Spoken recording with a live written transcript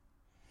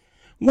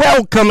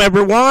Welcome,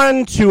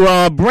 everyone, to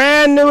a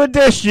brand new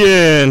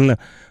edition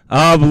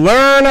of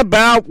Learn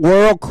About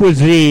World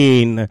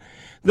Cuisine,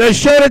 the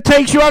show that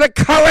takes you on a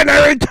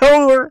culinary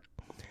tour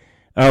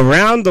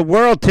around the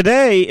world.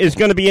 Today is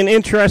going to be an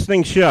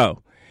interesting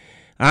show.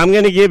 I'm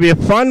going to give you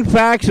fun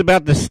facts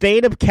about the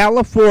state of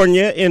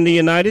California in the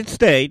United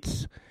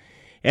States,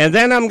 and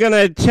then I'm going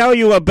to tell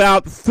you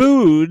about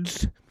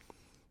foods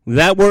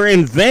that were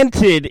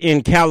invented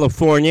in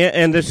California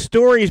and the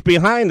stories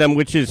behind them,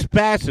 which is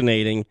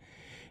fascinating.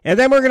 And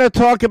then we're going to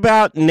talk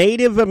about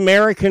Native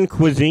American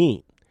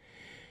cuisine.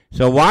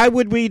 So why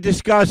would we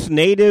discuss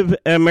Native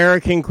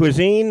American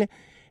cuisine?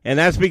 And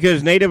that's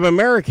because Native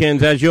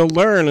Americans, as you'll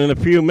learn in a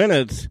few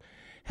minutes,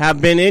 have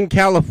been in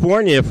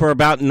California for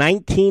about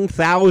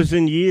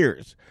 19,000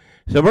 years.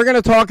 So we're going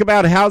to talk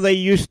about how they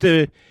used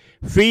to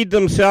feed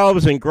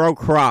themselves and grow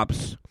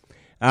crops.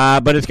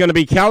 But it's going to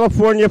be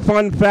California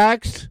fun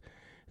facts.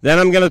 Then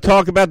I'm going to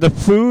talk about the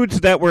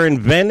foods that were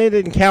invented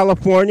in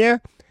California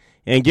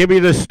and give you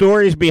the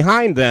stories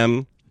behind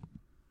them.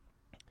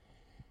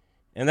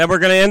 And then we're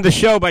going to end the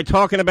show by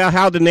talking about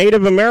how the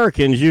Native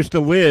Americans used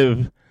to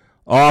live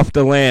off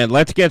the land.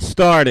 Let's get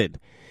started.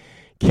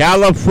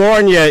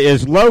 California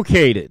is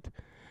located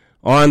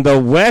on the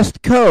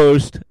west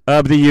coast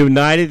of the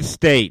United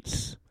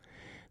States.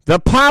 The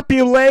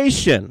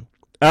population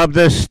of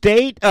the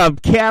state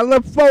of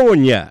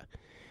California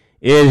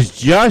is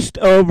just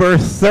over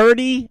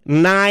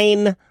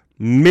 39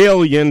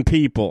 million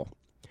people.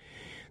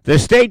 The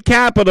state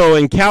capital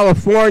in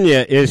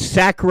California is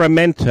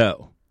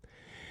Sacramento.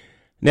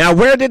 Now,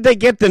 where did they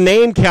get the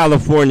name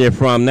California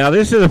from? Now,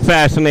 this is a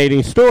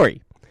fascinating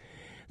story.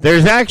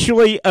 There's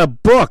actually a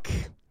book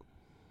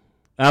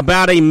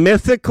about a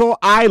mythical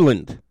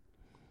island.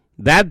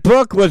 That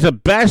book was a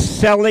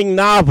best-selling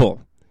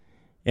novel,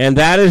 and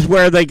that is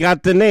where they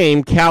got the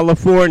name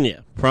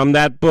California, from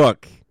that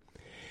book.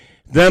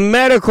 The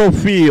medical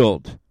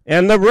field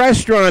and the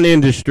restaurant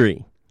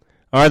industry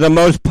are the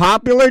most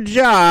popular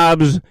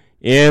jobs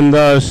in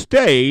the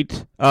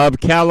state of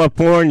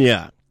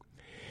California.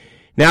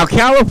 Now,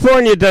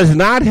 California does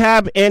not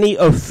have any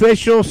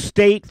official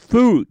state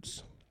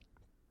foods,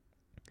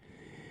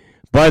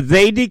 but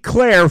they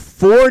declare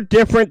 4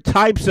 different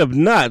types of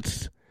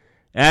nuts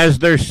as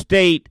their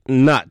state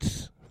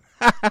nuts.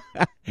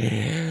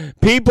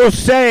 People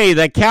say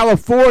that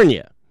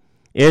California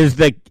is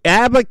the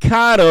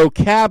avocado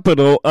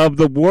capital of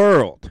the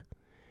world.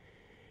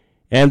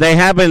 And they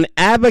have an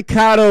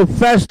avocado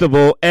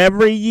festival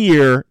every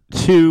year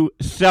to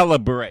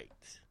celebrate.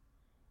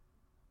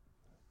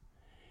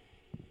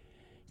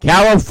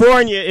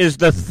 California is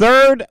the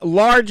 3rd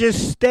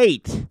largest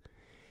state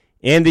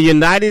in the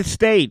United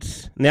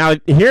States. Now,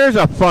 here's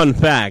a fun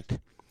fact.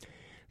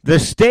 The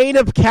state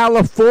of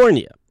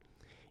California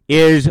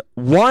is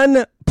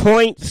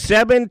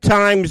 1.7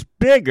 times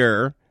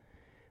bigger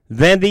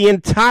than the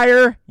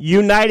entire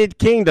United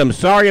Kingdom.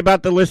 Sorry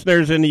about the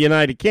listeners in the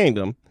United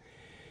Kingdom.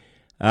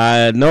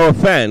 No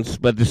offense,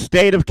 but the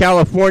state of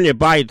California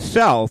by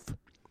itself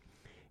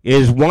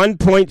is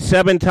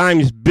 1.7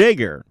 times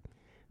bigger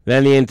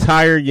than the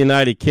entire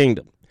United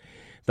Kingdom.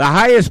 The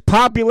highest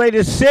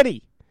populated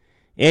city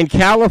in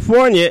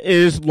California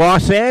is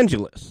Los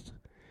Angeles.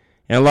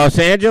 And Los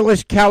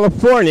Angeles,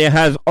 California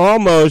has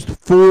almost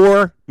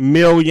 4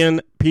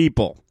 million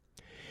people.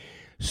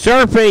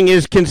 Surfing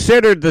is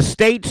considered the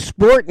state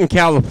sport in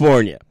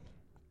California.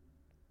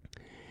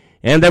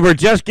 And they were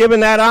just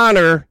given that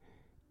honor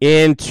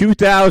in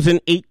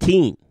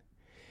 2018.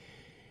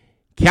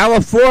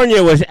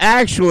 California was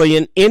actually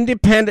an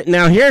independent.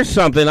 Now, here's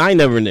something I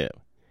never knew.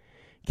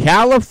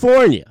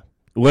 California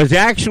was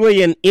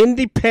actually an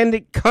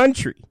independent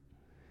country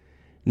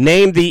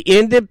named the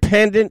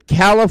Independent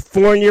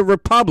California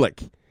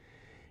Republic.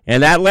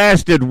 And that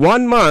lasted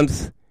 1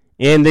 month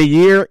in the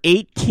year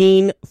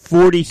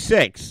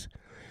 1846.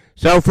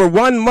 So for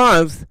 1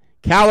 month,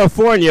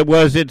 California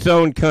was its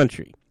own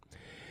country.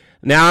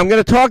 Now, I'm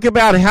going to talk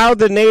about how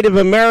the Native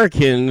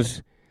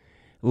Americans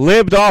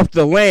lived off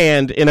the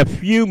land in a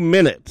few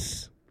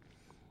minutes,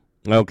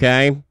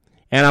 okay?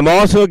 And I'm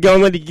also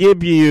going to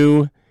give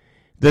you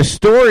the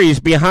stories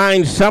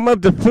behind some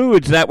of the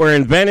foods that were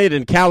invented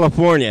in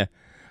California.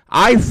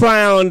 I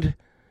found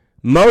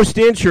most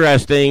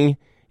interesting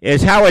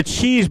is how a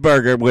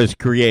cheeseburger was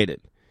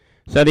created.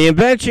 So the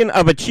invention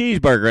of a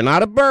cheeseburger,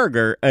 not a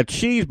burger, a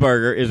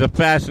cheeseburger is a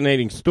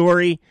fascinating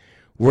story.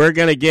 We're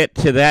going to get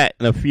to that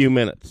in a few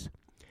minutes.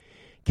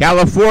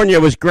 California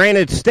was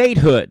granted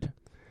statehood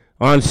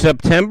on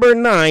September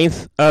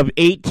 9th of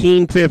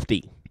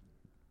 1850.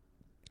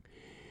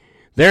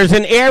 There's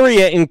an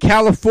area in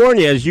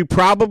California, as you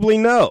probably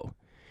know.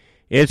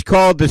 It's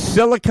called the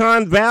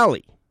Silicon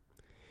Valley.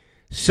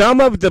 Some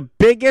of the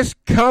biggest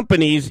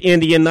companies in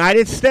the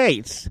United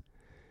States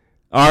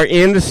are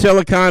in the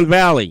Silicon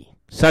Valley,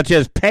 such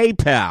as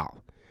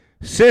PayPal,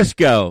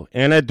 Cisco,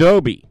 and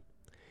Adobe.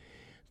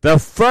 The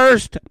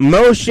first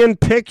motion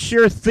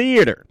picture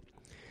theater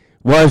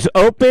was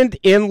opened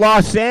in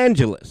Los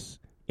Angeles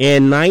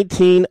in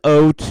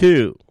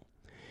 1902.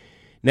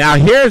 Now,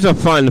 here's a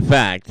fun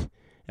fact.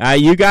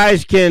 You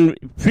guys can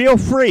feel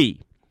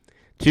free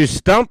to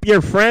stump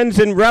your friends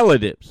and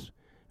relatives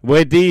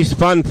with these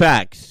fun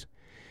facts.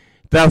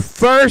 The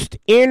first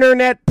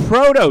internet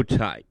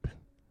prototype.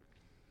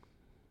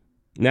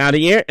 Now,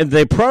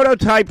 the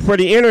prototype for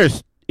the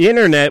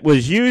internet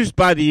was used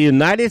by the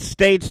United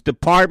States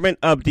Department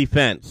of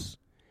Defense.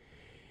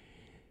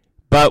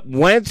 But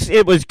once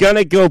it was going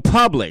to go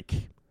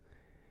public,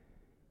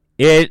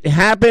 it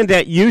happened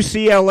at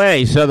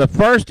UCLA. So the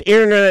first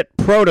internet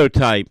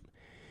prototype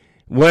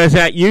was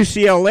at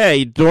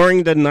UCLA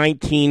during the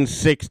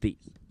 1960s.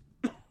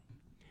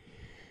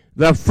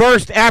 The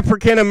first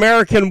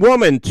African-American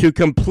woman to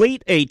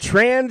complete a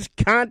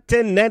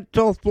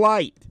transcontinental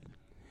flight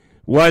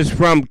was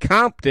from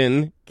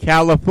Compton,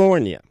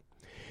 California.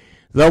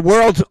 The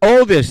world's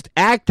oldest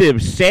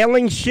active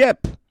sailing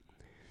ship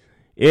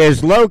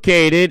is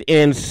located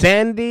in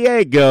San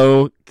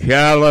Diego,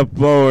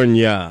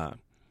 California.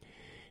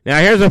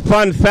 Now, here's a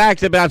fun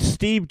fact about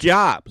Steve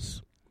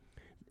Jobs,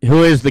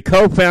 who is the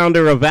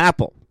co-founder of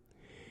Apple.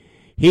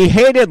 He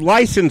hated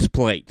license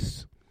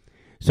plates.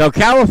 So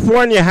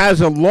California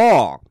has a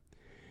law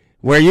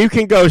where you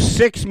can go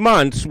 6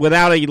 months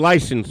without a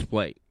license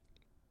plate.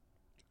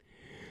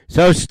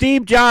 So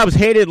Steve Jobs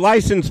hated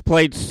license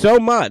plates so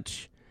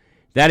much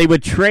that he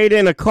would trade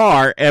in a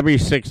car every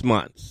 6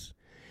 months.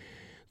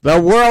 The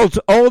world's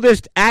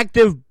oldest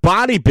active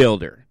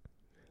bodybuilder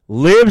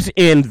lives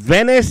in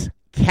Venice,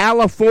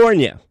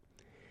 California.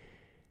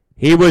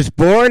 He was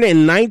born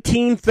in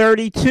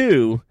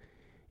 1932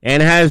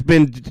 and has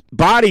been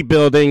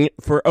bodybuilding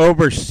for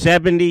over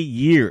 70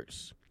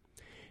 years.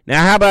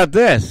 Now, how about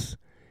this?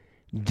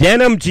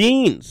 Denim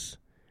jeans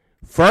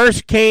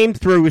first came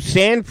through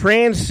San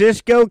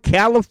Francisco,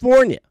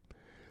 California,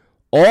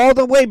 all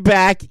the way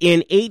back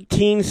in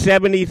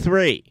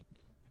 1873.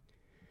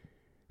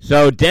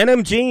 So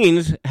denim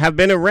jeans have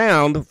been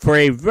around for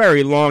a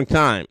very long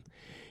time.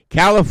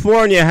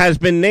 California has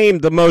been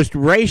named the most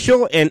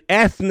racial and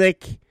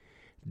ethnic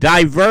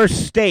diverse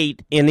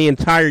state in the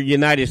entire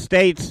United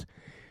States.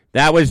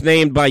 That was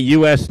named by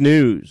U.S.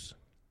 News.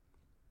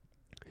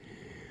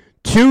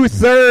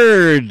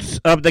 2/3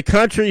 of the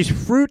country's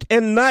fruit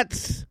and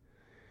nuts.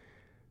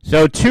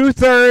 So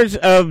 2/3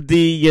 of the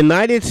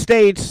United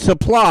States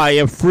supply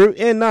of fruit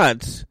and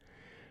nuts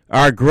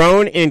are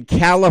grown in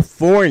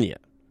California.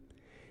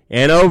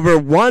 And over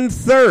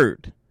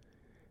 1/3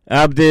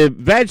 of the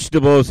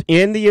vegetables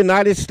in the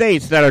United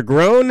States that are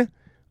grown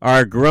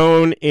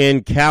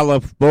in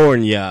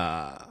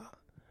California.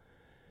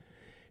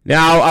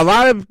 Now, a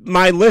lot of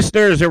my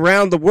listeners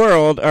around the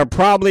world are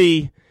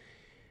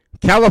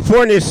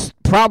California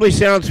probably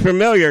sounds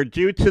familiar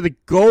due to the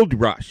gold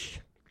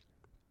rush.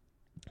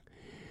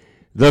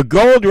 The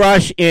gold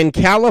rush in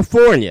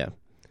California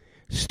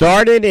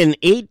started in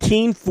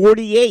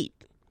 1848,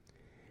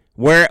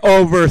 where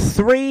over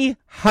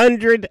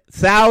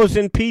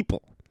 300,000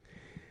 people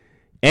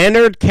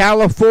entered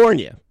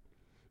California,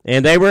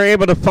 and they were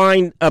able to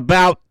find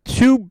about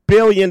 $2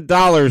 billion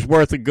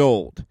worth of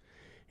gold.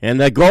 And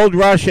the gold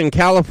rush in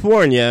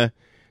California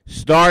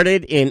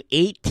started in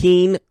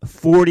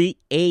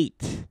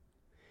 1848.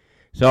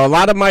 So a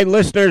lot of my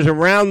listeners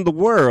around the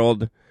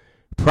world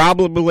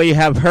probably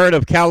have heard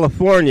of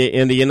California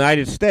in the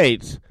United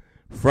States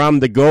from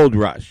the gold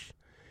rush.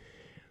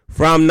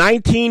 From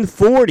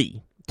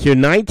 1940 to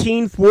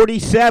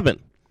 1947,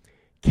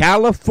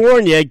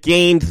 California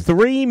gained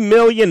 3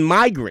 million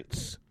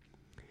migrants,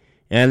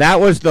 and that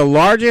was the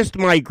largest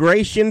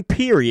migration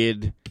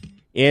period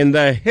in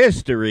the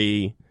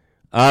history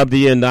of the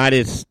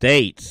United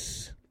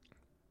States.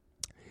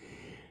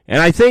 And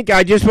I think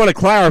I just want to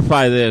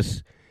clarify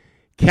this.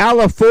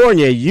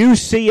 California,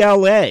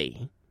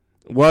 UCLA,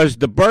 was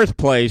the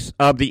birthplace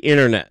of the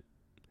internet.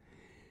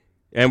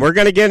 And we're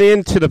going to get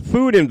into the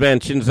food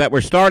inventions that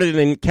were started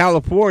in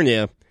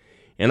California,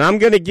 and I'm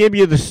going to give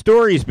you the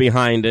stories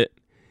behind it.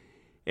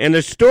 And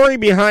the story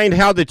behind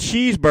how the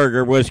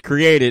cheeseburger was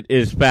created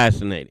is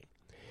fascinating.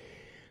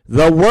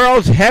 The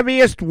world's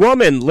heaviest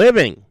woman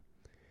living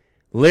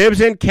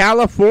lives in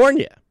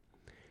California.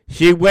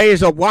 She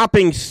weighs a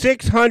whopping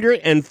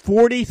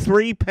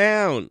 643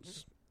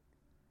 pounds.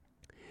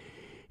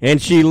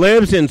 And she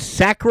lives in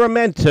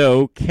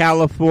Sacramento,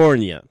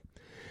 California.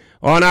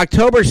 On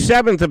October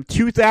 7th of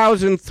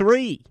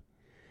 2003,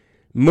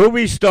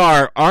 movie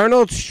star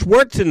Arnold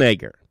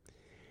Schwarzenegger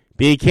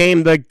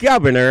became the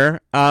governor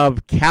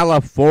of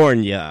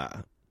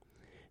California.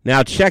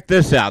 Now check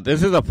this out.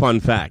 This is a fun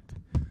fact.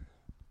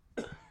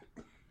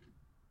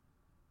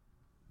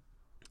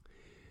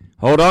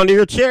 Hold on to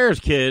your chairs,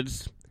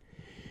 kids.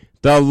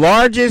 The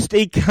largest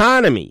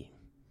economy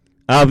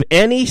of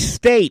any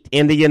state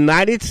in the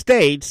United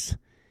States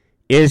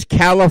is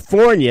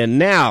California.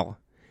 Now,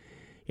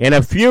 in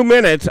a few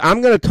minutes,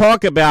 I'm going to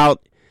talk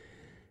about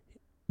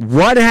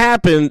what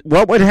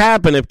would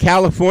happen if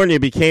California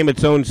became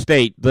its own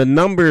state. The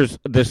numbers,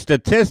 the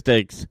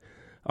statistics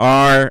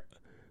are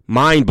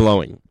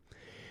mind-blowing.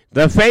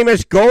 The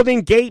famous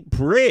Golden Gate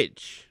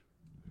Bridge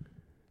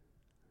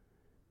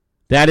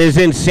that is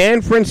in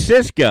San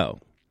Francisco.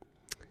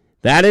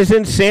 That is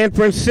in San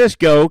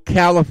Francisco,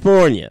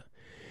 California.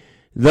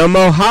 The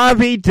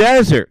Mojave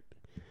Desert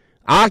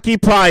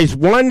occupies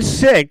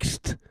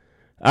 1/6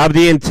 of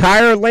the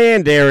entire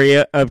land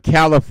area of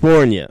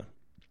California.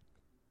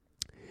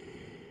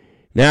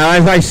 Now,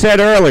 as I said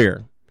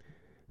earlier,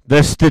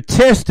 the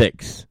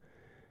statistics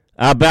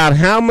about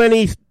how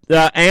many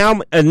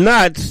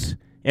nuts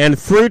and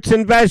fruits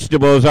and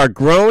vegetables are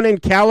grown in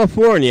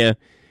California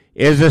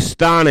is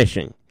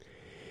astonishing.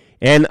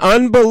 An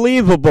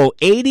unbelievable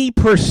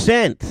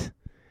 80%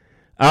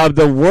 of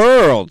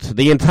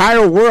the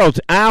entire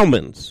world's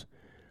almonds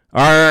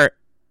are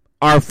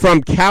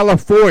from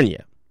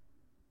California.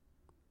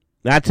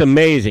 That's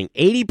amazing.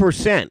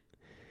 80%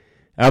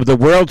 of the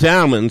world's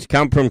almonds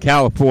come from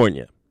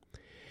California.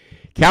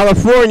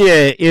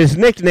 California is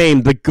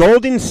nicknamed the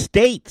Golden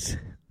State,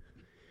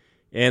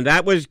 and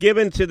that was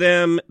given to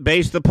them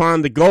based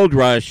upon the gold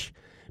rush.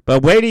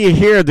 But wait till you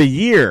hear the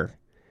year.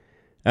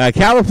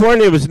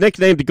 California was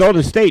nicknamed the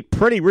Golden State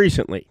pretty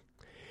recently.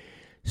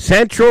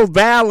 Central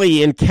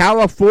Valley in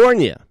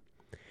California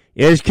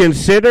is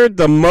considered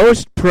the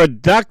most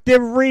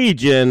productive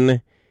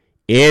region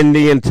in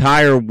the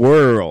entire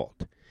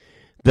world.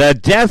 The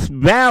Death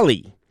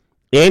Valley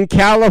in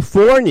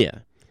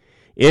California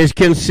is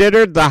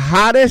considered the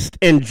hottest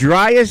and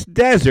driest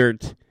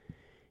desert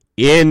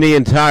in the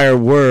entire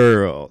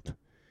world.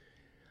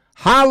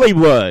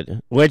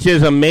 Hollywood, which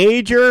is a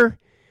major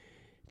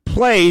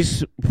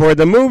place for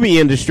the movie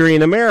industry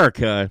in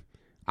America,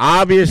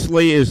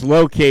 obviously is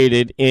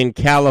located in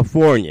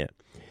California.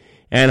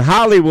 And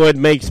Hollywood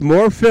makes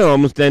more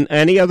films than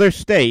any other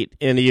state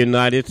in the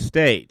United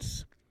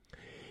States.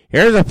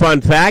 Here's a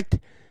fun fact.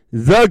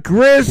 The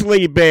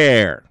grizzly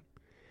bear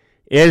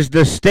is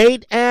the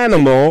state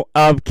animal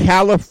of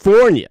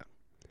California.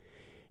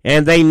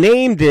 And they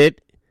named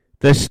it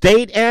the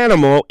state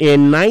animal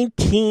in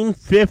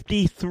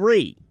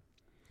 1953.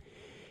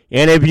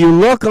 And if you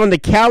look on the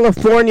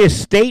California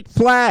state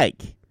flag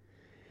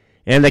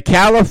and the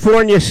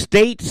California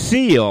state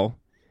seal,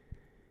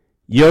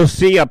 you'll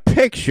see a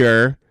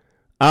picture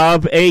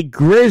of a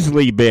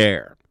grizzly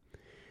bear.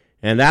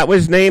 And that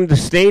was named the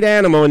state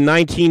animal in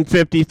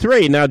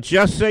 1953. Now,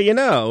 just so you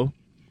know,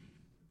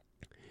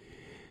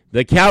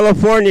 the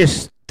California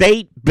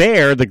state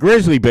bear, the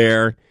grizzly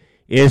bear,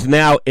 is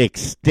now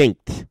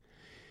extinct.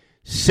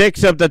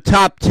 6 of the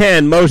top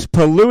 10 most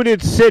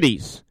polluted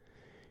cities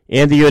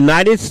in the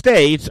United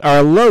States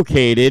are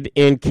located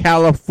in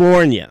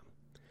California.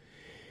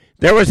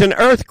 There was an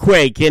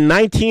earthquake in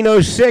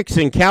 1906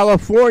 in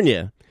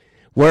California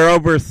where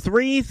over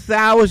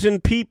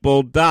 3,000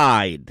 people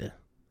died.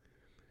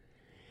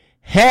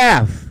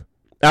 Half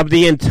of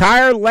the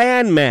entire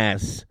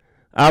landmass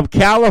of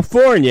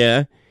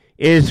California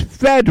is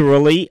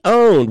federally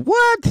owned.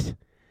 What?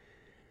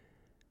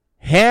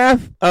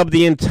 Half of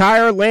the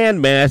entire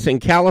landmass in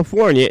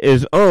California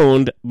is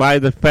owned by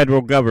the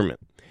federal government.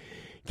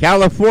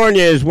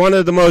 California is one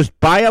of the most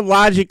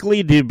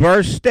biologically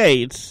diverse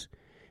states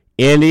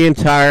in the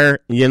entire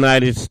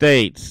United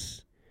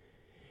States.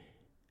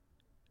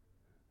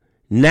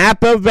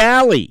 Napa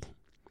Valley,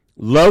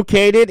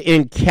 located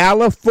in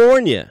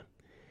California,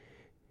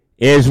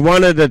 is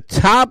one of the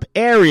top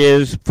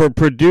areas for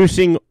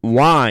producing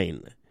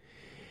wine.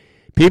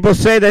 People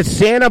say that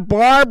Santa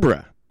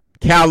Barbara,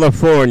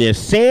 California,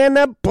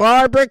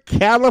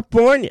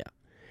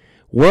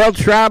 world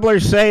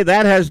travelers say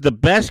that has the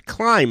best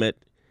climate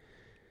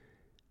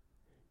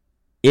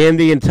in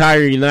the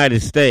entire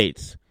United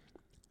States.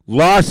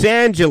 Los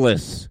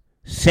Angeles,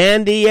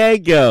 San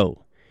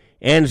Diego,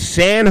 and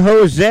San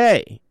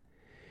Jose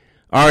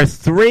are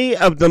 3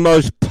 of the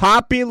most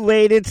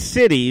populated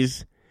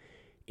cities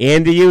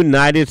in the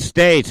United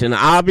States, and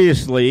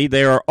obviously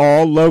they are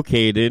all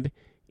located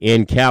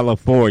in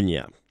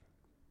California.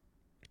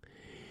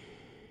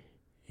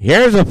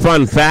 Here's a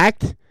fun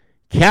fact.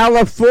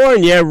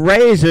 California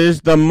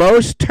raises the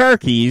most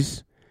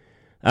turkeys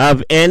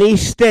of any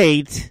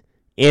state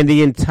in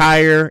the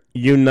entire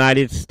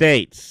United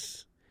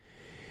States.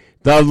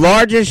 The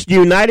largest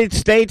United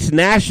States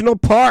national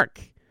park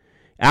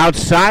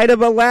outside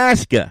of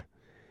Alaska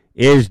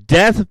is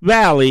Death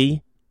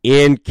Valley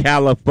in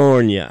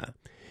California.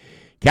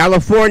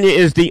 California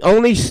is the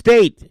only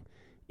state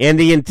in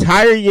the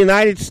entire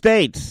United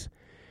States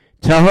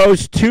to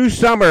host 2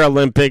 Summer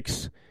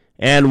Olympics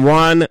and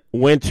 1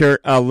 Winter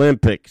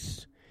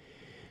Olympics.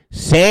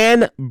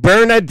 San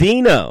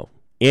Bernardino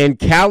in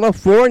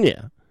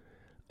California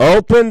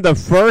opened the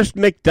first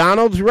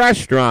McDonald's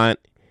restaurant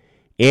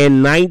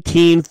in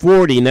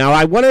 1940. Now,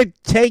 I want to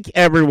take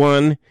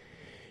everyone,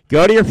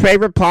 go to your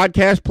favorite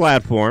podcast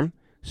platform,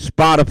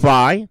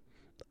 Spotify,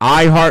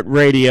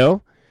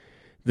 iHeartRadio.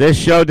 This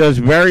show does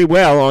very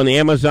well on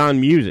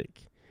Amazon Music.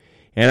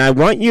 And I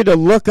want you to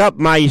look up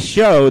my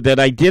show that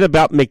I did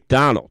about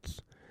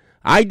McDonald's.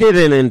 I did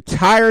an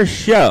entire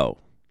show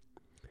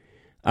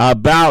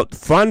about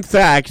fun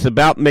facts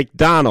about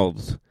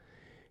McDonald's,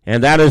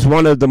 and that is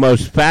one of the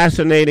most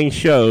fascinating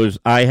shows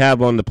I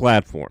have on the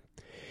platform.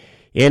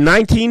 In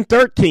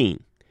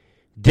 1913,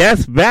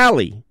 Death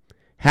Valley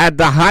had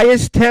the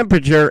highest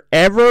temperature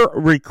ever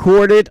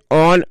recorded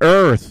on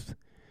Earth.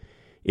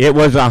 It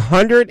was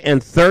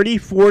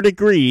 134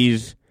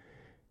 degrees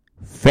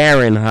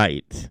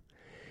Fahrenheit.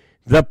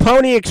 The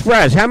Pony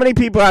Express. How many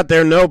people out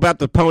there know about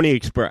the Pony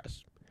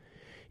Express?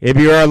 If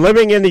you are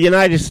living in the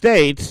United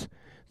States,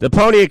 the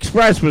Pony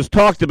Express was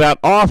talked about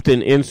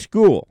often in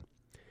school.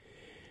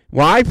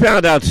 Well, I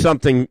found out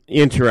something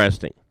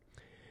interesting.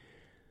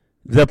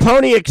 The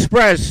Pony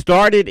Express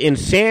started in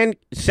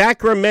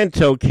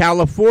Sacramento,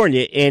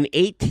 California in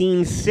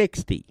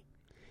 1860.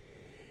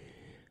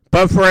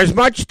 But for as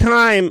much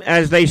time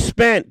as they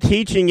spent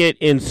teaching it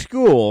in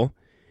school,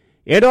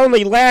 it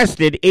only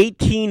lasted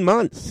 18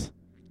 months.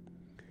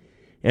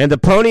 And the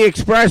Pony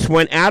Express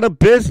went out of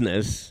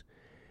business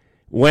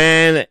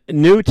when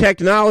new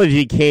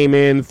technology came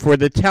in for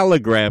the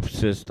telegraph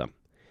system.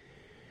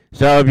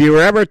 So if you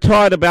were ever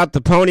taught about the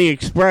Pony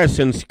Express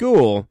in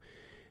school,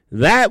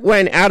 that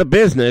went out of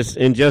business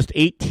in just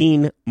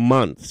 18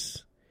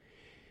 months.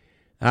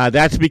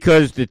 That's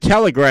because the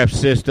telegraph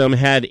system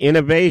had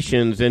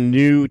innovations and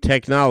new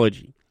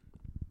technology.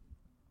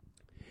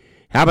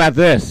 How about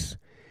this?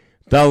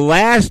 The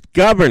last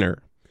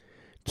governor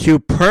to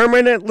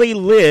permanently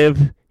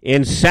live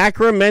in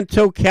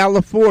Sacramento,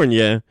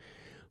 California,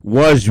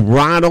 was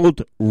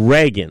Ronald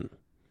Reagan.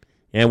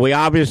 And we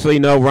obviously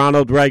know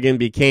Ronald Reagan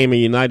became a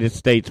United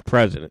States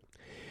president.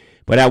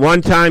 But at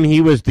one time, he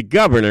was the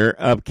governor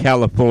of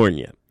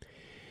California.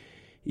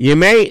 You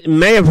may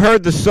have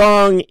heard the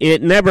song,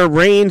 "It Never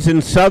Rains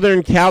in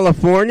Southern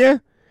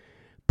California,"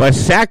 but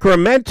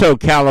Sacramento,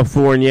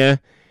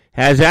 California,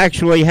 has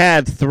actually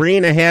had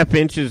 3.5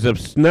 inches of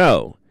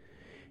snow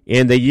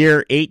in the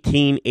year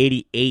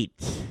 1888.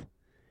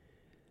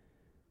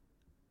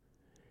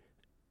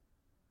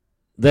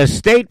 The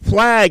state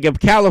flag of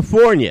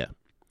California.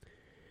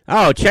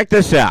 Oh, check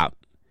this out.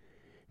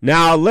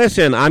 Now,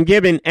 listen, I'm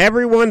giving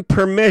everyone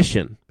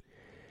permission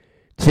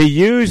to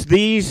use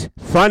these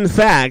fun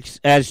facts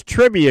as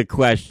trivia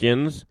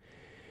questions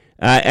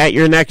at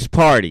your next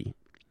party.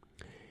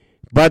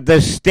 But the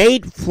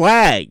state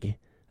flag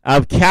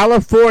of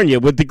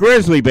California, with the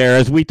grizzly bear,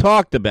 as we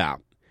talked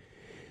about,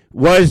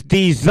 was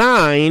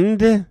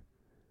designed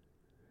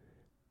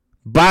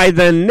by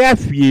the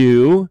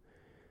nephew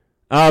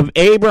of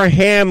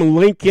Abraham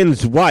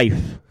Lincoln's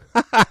wife.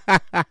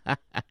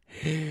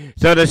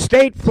 So the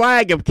state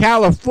flag of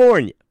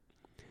California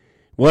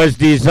was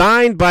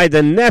designed by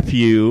the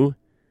nephew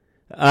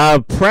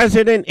of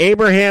President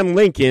Abraham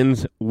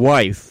Lincoln's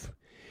wife.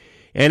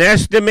 An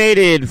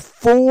estimated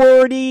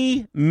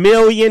 40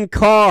 million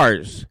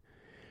cars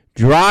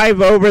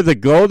drive over the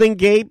Golden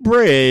Gate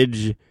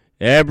Bridge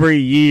every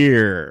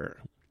year.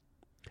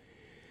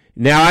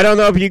 Now, I don't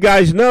know if you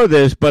guys know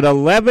this, but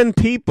 11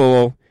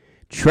 people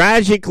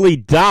tragically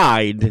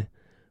died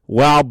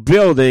while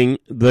building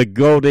the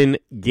Golden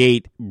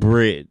Gate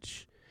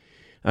Bridge.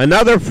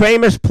 Another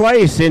famous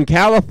place in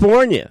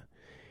California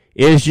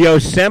is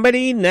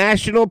Yosemite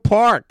National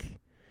Park.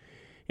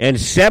 And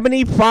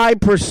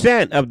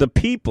 75% of the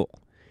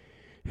people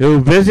who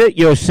visit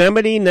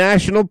Yosemite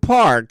National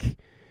Park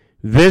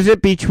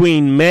visit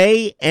between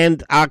May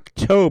and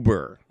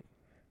October.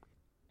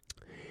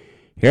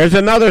 Here's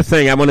another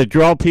thing I want to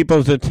draw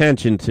people's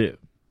attention to.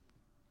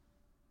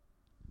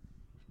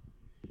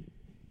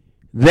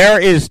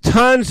 There is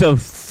tons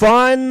of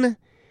fun,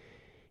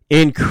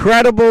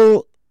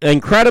 incredibly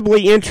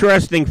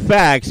interesting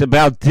facts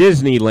about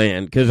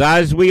Disneyland, because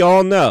as we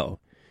all know,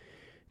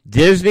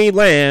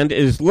 Disneyland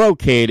is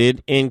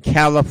located in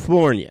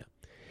California.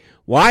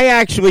 Well, I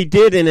actually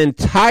did an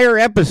entire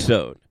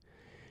episode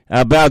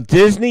about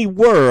Disney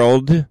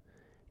World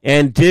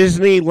and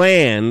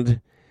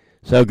Disneyland.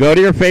 So go to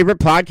your favorite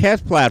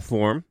podcast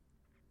platform,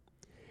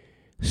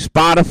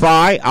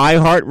 Spotify,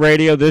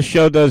 iHeartRadio. This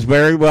show does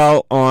very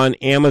well on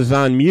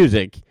Amazon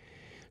Music.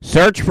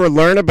 Search for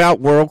Learn About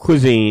World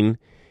Cuisine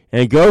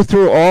and go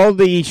through all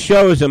the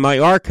shows in my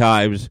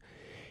archives.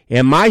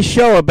 And my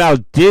show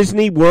about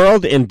Disney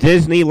World and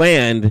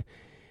Disneyland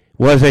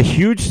was a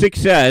huge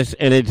success,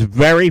 and it's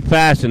very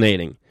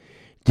fascinating.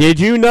 Did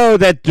you know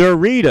that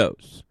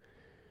Doritos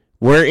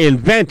were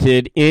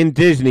invented in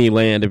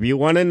Disneyland? If you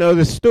want to know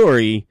the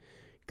story,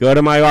 go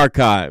to my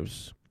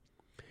archives.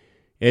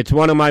 It's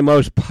one of my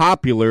most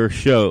popular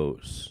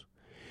shows.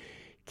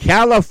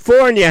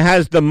 California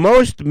has the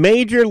most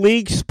major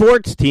league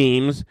sports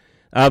teams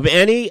of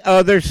any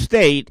other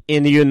state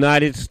in the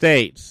United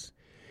States.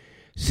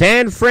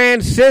 San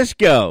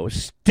Francisco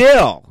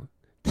still,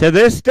 to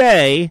this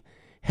day,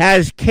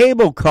 has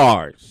cable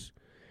cars.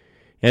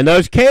 And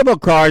those cable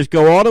cars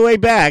go all the way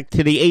back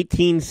to the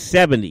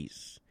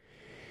 1870s.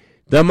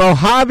 The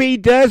Mojave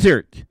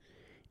Desert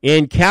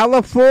in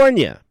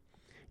California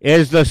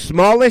is the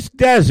smallest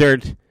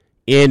desert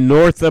in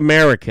North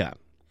America.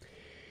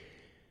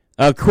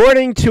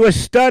 According to a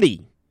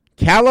study,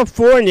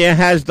 California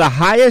has the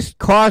highest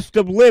cost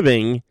of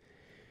living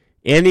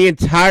in the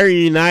entire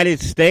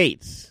United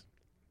States.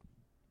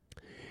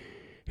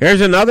 Here's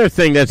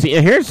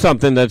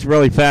something that's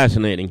really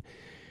fascinating.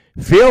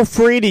 Feel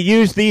free to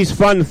use these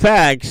fun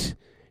facts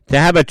to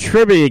have a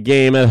trivia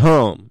game at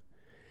home.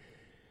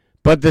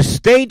 But the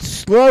state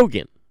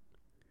slogan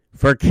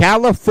for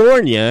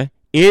California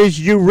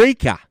is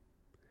Eureka.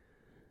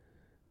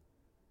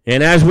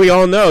 And as we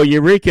all know,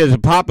 Eureka is a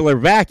popular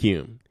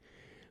vacuum.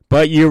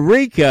 But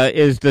Eureka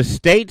is the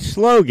state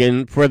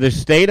slogan for the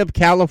state of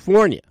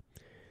California.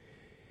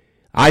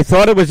 I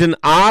thought it was an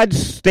odd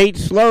state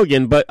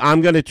slogan, but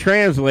I'm going to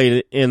translate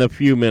it in a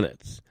few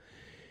minutes.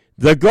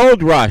 The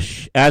gold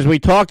rush, as we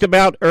talked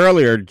about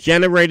earlier,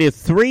 generated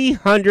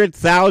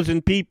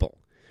 300,000 people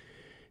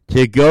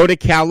to go to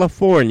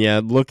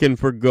California looking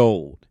for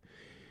gold.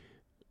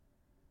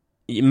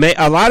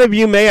 A lot of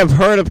you may have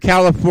heard of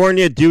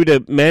California due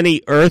to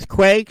many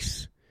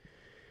earthquakes.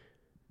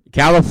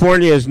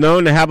 California is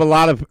known to have a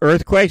lot of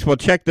earthquakes. Well,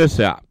 check this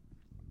out.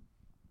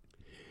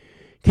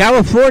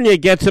 California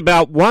gets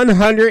about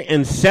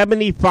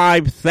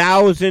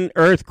 175,000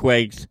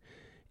 earthquakes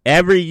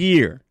every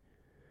year.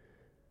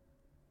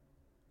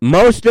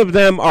 Most of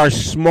them are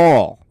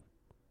small,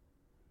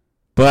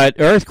 but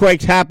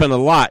earthquakes happen a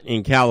lot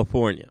in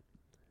California.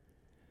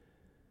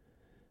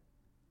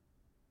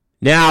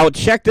 Now,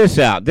 check this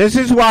out. This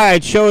is why I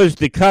chose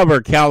to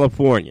cover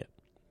California.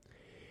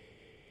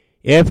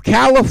 If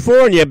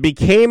California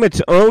became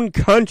its own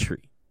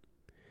country,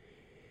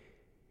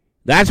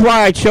 that's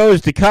why I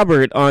chose to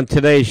cover it on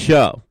today's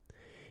show.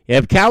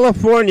 If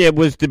California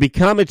was to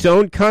become its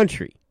own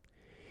country,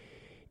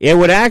 it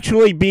would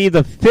actually be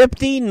the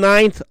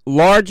 59th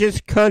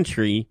largest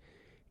country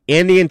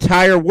in the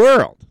entire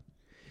world.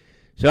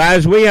 So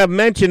as we have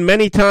mentioned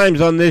many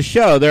times on this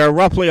show, there are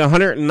roughly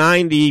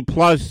 190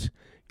 plus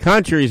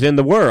countries in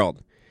the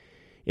world.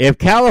 If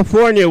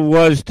California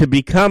was to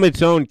become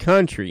its own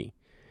country,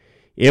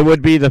 it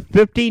would be the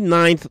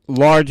 59th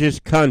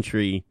largest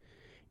country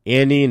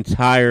in the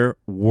entire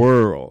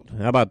world.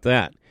 How about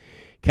that?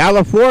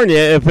 California,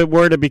 if it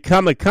were to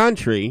become a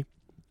country,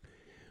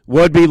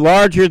 would be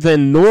larger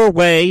than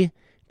Norway,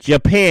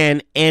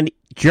 Japan, and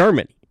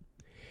Germany.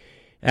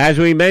 As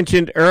we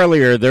mentioned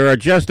earlier, there are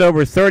just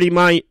over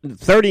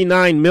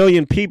 39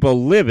 million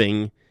people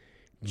living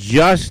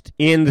just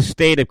in the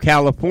state of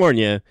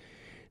California.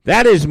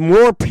 That is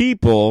more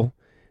people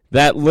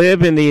that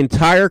live in the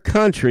entire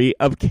country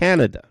of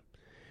Canada.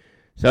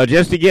 So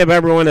just to give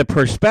everyone a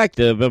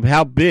perspective of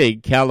how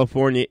big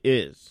California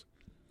is.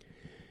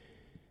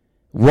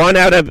 1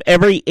 out of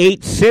every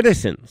 8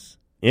 citizens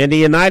in the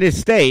United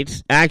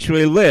States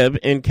actually live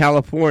in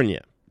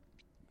California.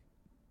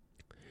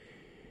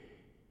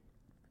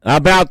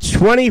 About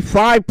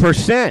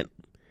 25%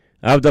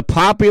 of the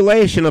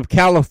population of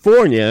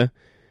California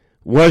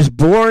was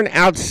born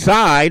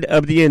outside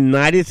of the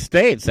United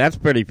States. That's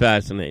pretty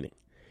fascinating.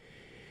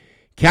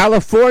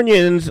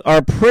 Californians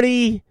are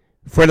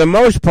for the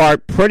most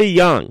part, pretty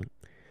young.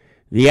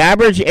 The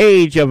average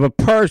age of a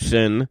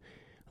person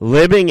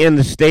living in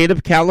the state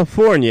of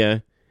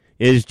California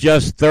is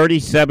just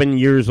 37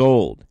 years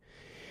old.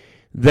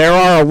 There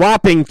are a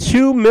whopping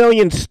 2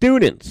 million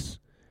students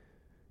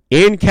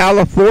in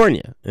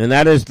California, and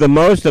that is the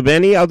most of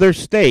any other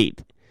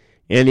state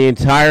in the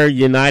entire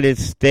United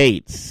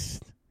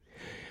States.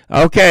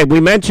 Okay, we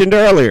mentioned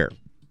earlier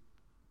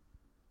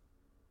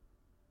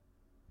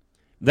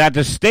that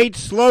the state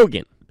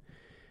slogan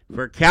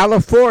for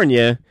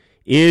California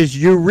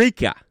is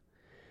Eureka.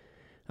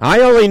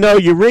 I only know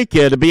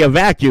Eureka to be a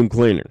vacuum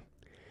cleaner.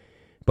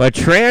 But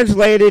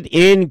translated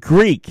in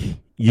Greek,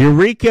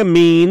 Eureka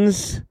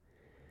means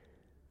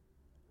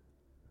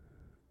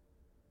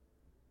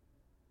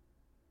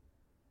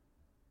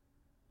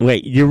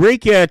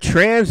Eureka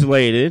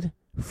translated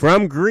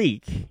from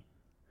Greek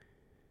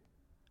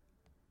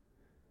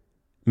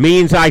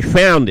means I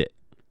found it.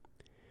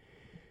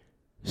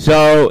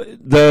 So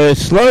the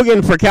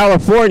slogan for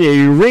California,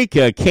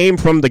 Eureka, came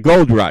from the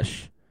gold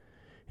rush.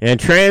 And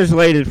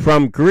translated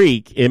from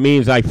Greek, it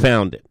means I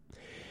found it.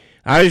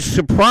 I was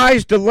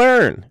surprised to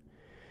learn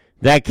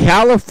that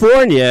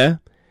California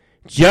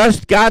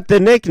just got the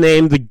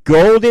nickname the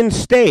Golden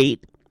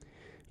State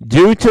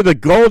due to the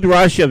gold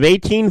rush of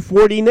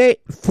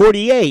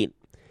 1848,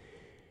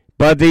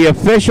 but the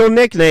official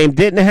nickname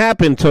didn't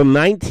happen until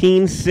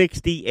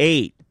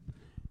 1968.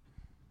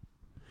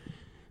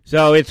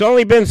 So it's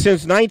only been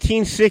since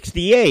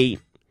 1968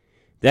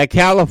 that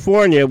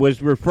California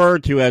was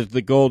referred to as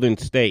the Golden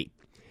State.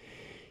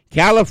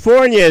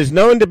 California is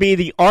known to be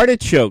the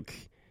artichoke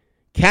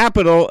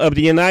capital of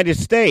the United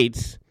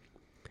States,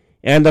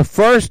 and the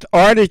first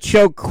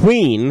artichoke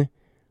queen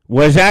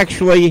was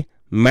actually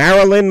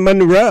Marilyn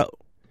Monroe.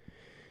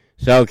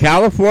 So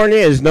California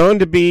is known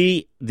to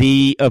be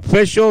the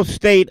official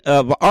state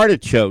of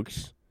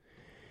artichokes,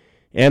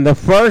 and the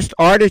first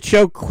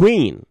artichoke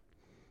queen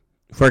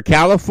for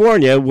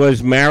California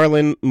was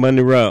Marilyn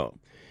Monroe.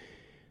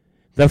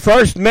 The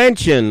first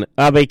mention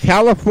of a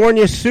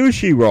California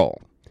sushi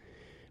roll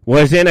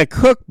was in a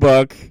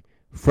cookbook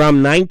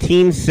from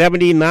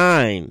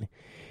 1979.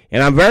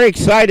 And I'm very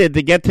excited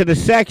to get to the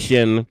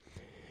section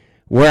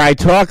where I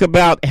talk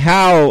about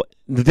how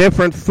the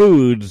different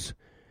foods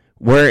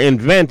were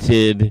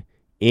invented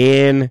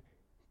in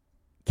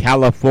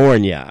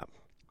California.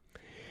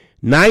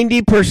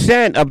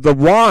 90% of the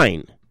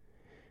wine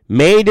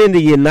made in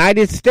the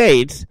United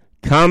States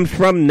comes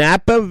from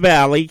Napa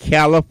Valley,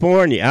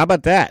 California. How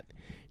about that?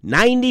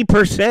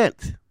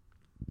 90%.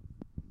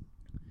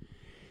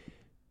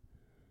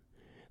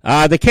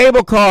 The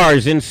cable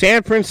cars in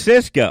San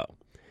Francisco,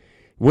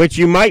 which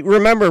you might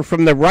remember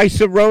from the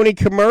Rice-A-Roni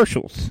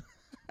commercials,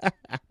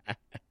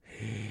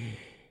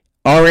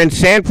 are in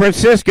San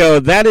Francisco.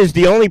 That is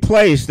the only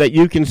place that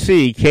you can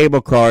see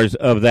cable cars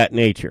of that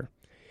nature.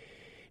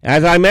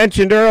 As I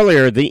mentioned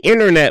earlier, the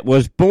internet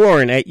was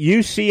born at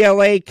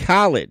UCLA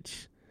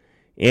College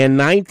in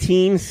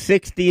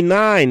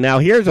 1969. Now,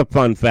 here's a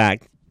fun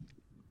fact.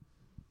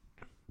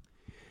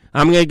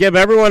 I'm going to give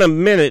everyone a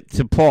minute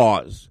to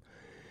pause.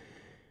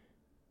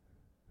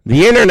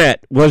 The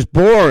internet was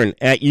born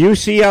at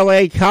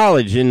UCLA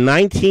College in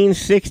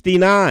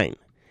 1969.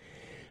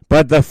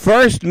 But the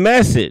first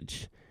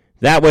message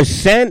that was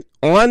sent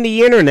on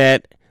the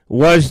internet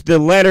was the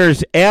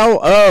letters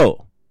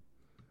LO.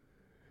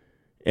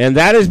 And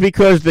that is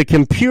because the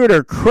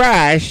computer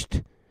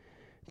crashed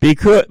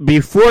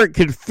before it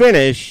could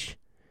finish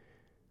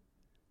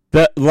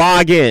the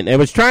log in. They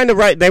were trying to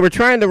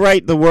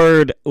write the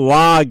word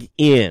log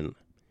in.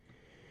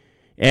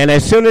 And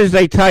as soon as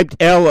they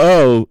typed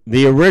LO,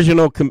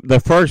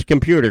 the first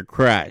computer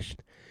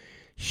crashed.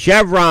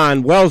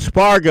 Chevron, Wells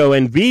Fargo,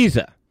 and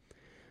Visa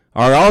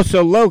are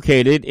also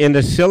located in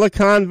the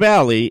Silicon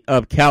Valley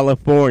of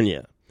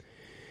California.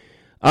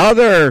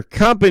 Other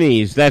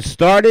companies that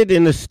started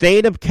in the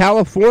state of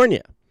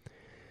California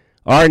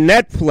are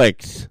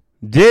Netflix,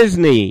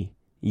 Disney,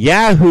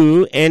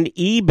 Yahoo, and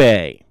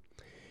eBay.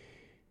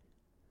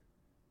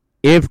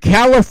 If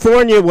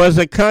California was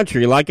a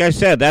country, like I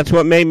said, that's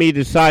what made me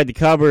decide to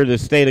cover the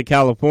state of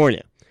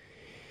California.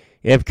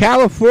 If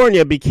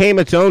California became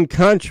its own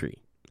country,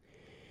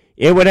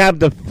 it would have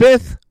the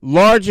 5th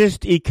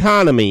largest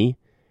economy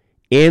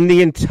in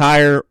the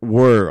entire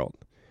world.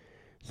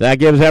 So that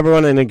gives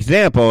everyone an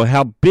example of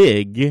how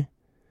big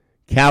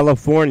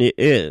California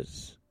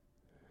is.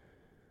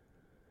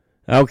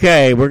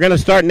 Okay, we're going to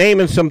start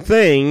naming some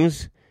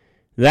things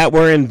that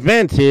were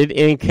invented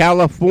in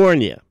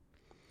California.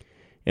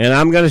 And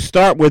I'm going to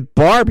start with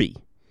Barbie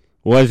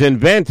was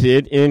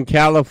invented in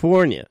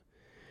California.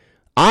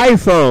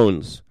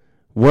 iPhones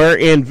were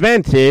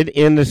invented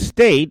in the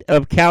state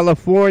of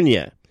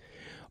California.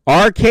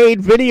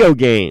 Arcade video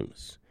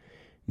games,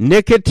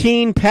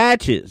 nicotine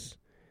patches,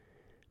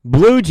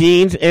 blue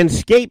jeans, and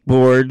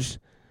skateboards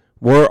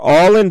were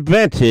all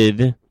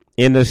invented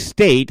in the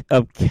state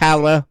of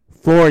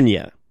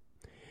California.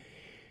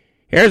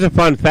 Here's a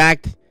fun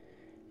fact.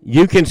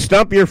 You can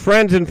stump your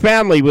friends and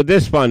family with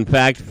this fun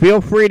fact.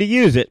 Feel free to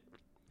use it.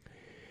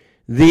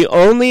 The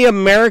only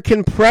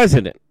American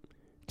president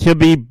to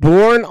be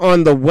born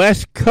on the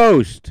West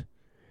Coast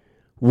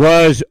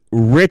was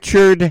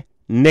Richard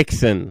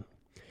Nixon.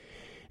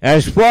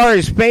 As far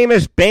as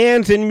famous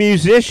bands and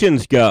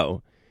musicians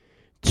go,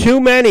 too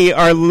many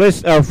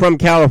are from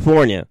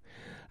California.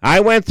 I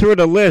went through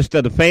the list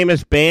of the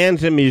famous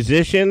bands and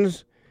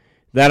musicians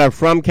that are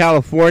from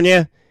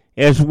California.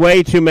 It's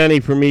way too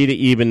many for me to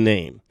even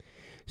name.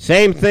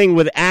 Same thing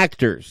with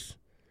actors.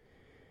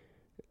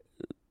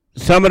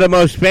 Some of the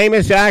most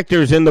famous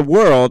actors in the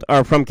world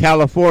are from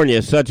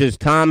California, such as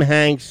Tom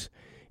Hanks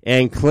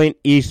and Clint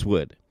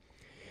Eastwood.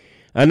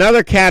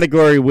 Another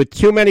category with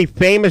too many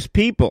famous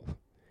people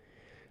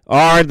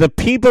are the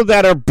people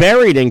that are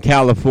buried in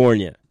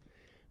California.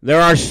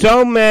 There are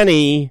so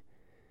many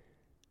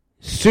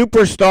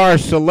superstar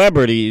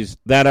celebrities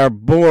that are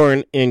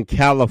born in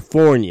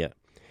California.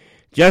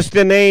 Just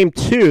to name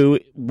two,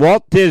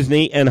 Walt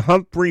Disney and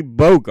Humphrey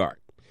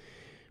Bogart.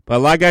 But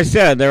like I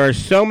said, there are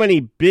so many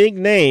big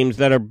names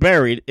that are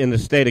buried in the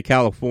state of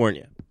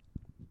California.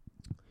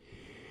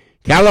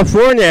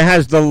 California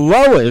has the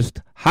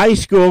lowest high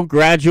school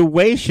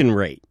graduation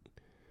rate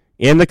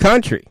in the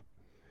country.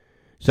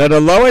 So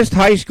the lowest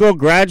high school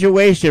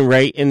graduation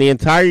rate in the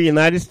entire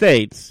United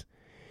States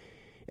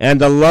and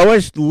the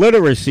lowest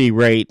literacy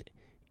rate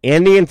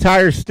in the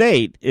entire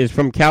state is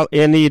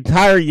in the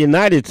entire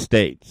United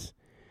States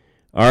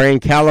are in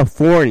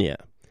California.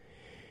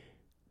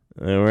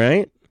 All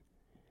right.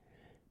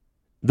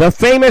 The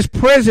famous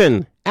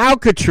prison,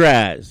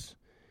 Alcatraz,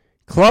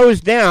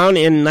 closed down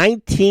in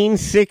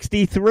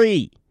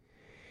 1963,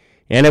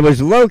 and it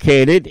was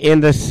located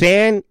in the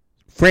San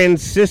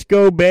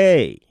Francisco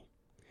Bay.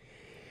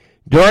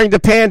 During the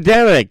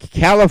pandemic,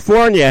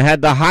 California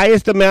had the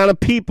highest amount of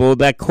people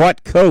that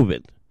caught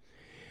COVID.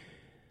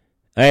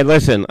 Hey,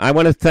 listen, I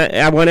want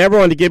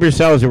everyone to give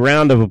yourselves a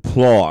round of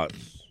applause.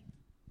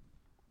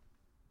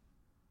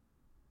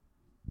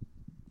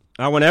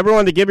 I want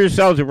everyone to give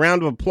yourselves a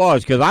round of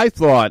applause because I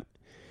thought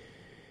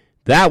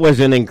that was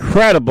an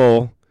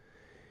incredible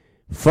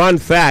fun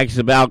facts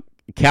about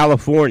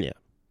California.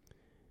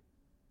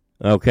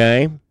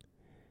 Okay?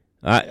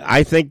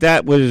 I think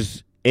that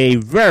was a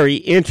very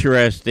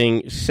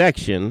interesting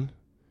section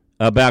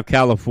about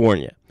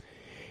California.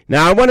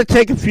 Now, I want to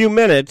take a few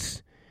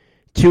minutes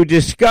to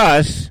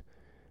discuss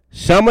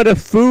some of the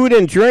food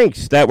and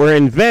drinks that were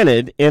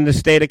invented in the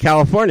state of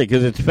California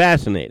because it's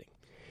fascinating.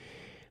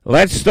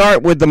 Let's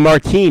start with the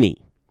martini.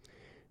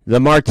 The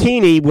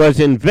martini was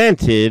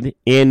invented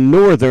in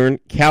Northern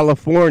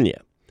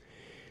California.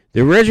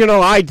 The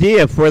original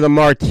idea for the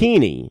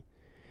martini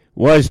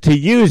was to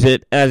use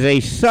it as a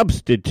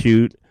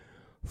substitute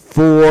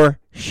for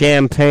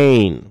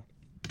champagne.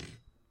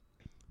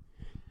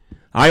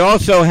 I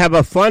also have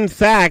a fun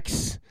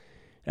facts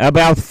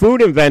about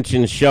Food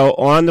Inventions show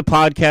on the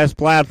podcast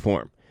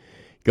platform.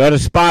 Go to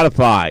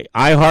Spotify,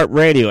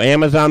 iHeartRadio,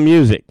 Amazon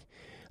Music.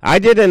 I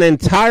did an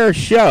entire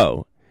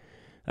show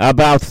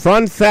about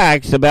fun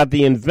facts about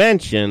the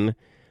invention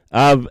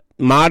of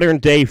modern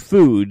day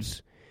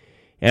foods,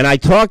 and I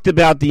talked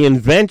about the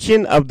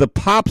invention of the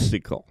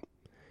popsicle.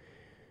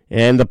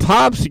 And the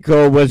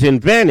popsicle was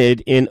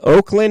invented in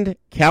Oakland,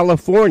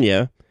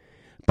 California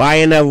by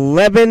an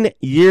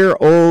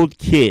 11-year-old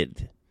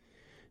kid.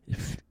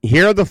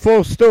 Hear the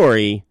full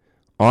story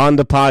on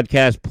the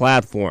podcast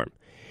platform.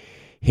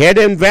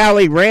 Hidden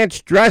Valley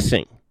Ranch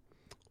dressing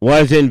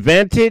was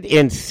invented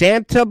in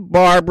Santa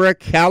Barbara,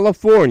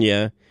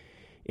 California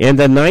in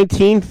the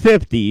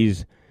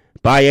 1950s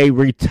by a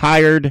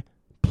retired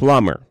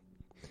plumber.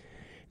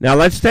 Now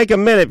let's take a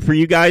minute for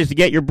you guys to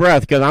get your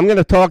breath because I'm going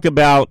to talk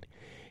about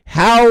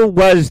how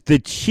was the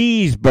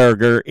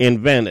cheeseburger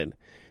invented.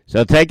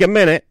 So take a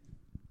minute.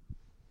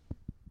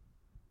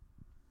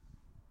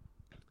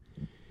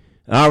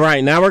 All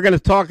right, now we're going to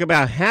talk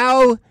about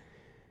how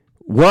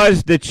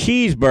was the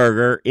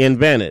cheeseburger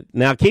invented.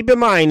 Now, keep in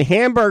mind,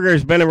 hamburger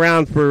has been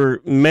around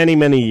for many,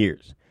 many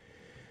years.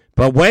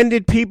 But when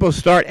did people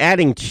start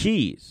adding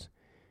cheese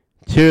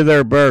to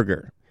their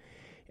burger?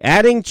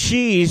 Adding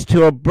cheese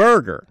to a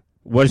burger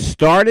was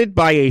started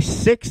by a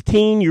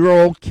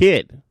 16-year-old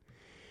kid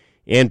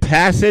in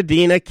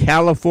Pasadena,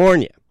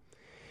 California.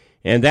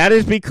 And that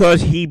is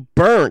because he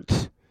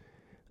burnt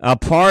a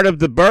part of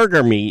the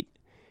burger meat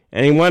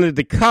and he wanted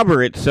to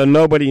cover it so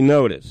nobody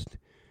noticed.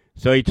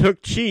 So he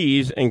took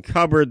cheese and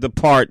covered the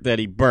part that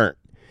he burnt.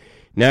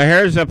 Now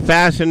here's a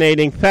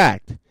fascinating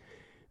fact.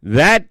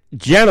 That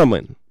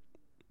gentleman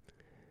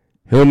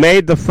who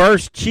made the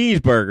first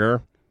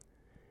cheeseburger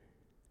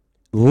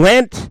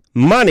lent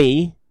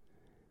money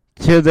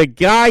to the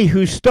guy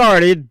who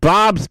started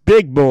Bob's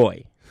Big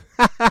Boy.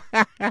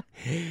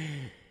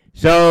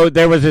 So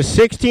there was a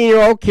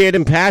 16-year-old kid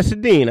in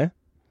Pasadena.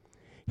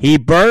 He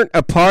burnt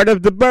a part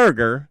of the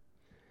burger.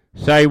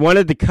 So he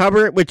wanted to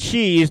cover it with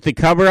cheese to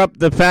cover up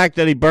the fact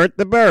that he burnt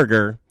the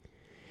burger.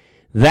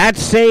 That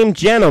same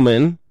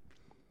gentleman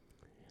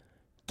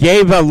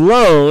gave a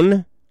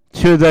loan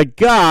to the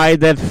guy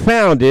that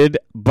founded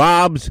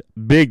Bob's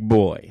Big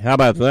Boy. How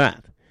about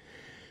that?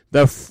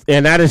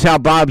 And that is how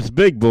Bob's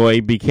Big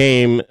Boy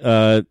became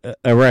a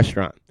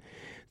restaurant.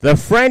 The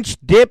French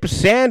dip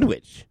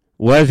sandwich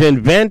was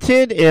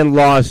invented in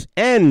Los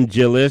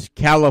Angeles,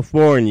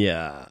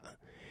 California.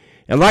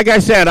 And like I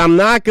said, I'm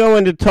not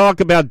going to talk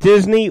about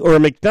Disney or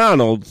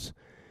McDonald's,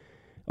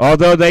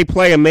 although they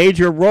play a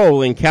major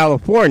role in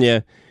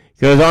California,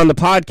 because on the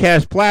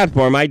podcast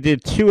platform, I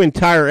did 2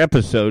 entire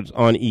episodes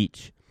on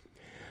each.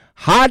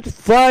 Hot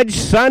fudge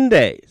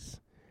sundaes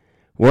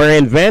were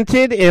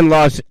invented in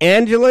Los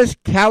Angeles,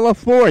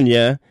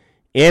 California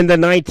in the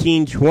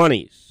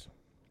 1920s.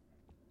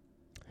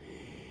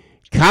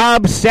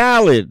 Cobb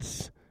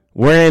salads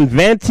were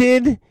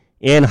invented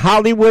in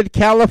Hollywood,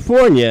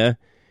 California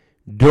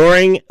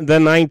during the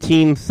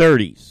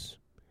 1930s.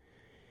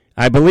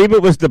 I believe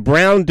it was the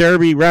Brown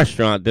Derby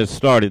restaurant that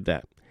started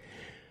that.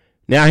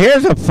 Now,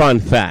 here's a fun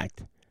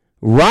fact.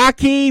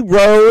 Rocky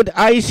Road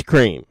ice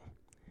cream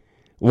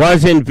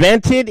was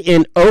invented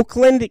in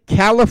Oakland,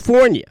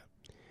 California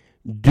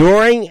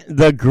during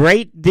the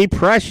Great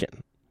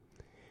Depression.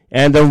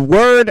 And the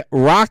word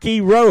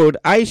Rocky Road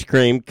ice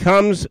cream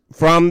comes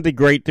from the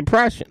Great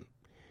Depression.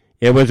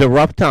 It was a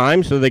rough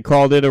time, so they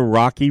called it a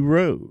rocky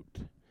road.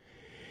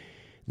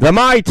 The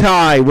Mai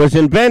Tai was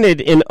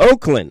invented in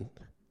Oakland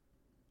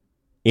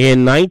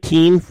in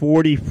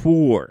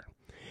 1944.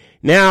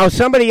 Now,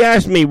 somebody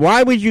asked me,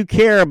 why would you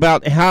talk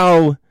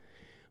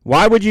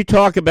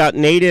about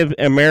Native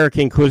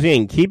American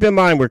cuisine? Keep in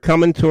mind, we're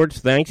coming towards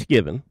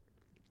Thanksgiving.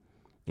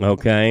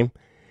 Okay?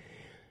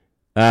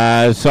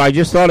 So I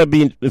just thought it'd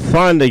be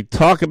fun to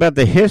talk about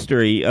the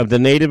history of the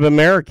Native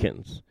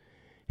Americans.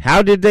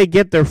 How did they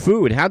get their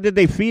food? How did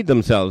they feed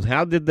themselves?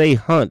 How did they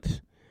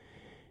hunt?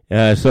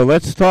 So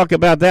let's talk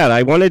about that.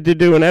 I wanted to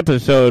do an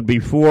episode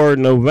before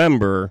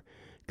November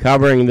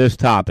covering this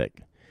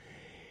topic.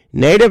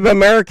 Native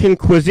American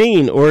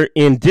cuisine or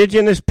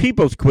indigenous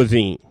peoples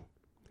cuisine,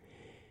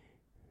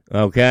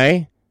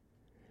 okay,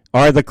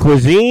 are the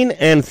cuisine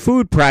and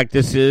food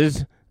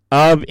practices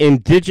of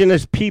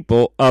indigenous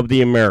people of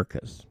the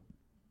Americas.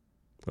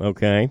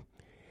 Okay?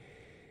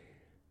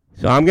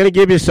 So I'm going to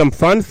give you some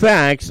fun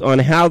facts on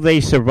how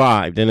they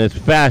survived, and it's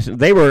fast.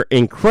 They were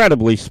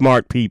incredibly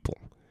smart people.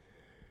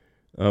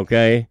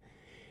 Okay?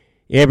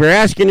 If you're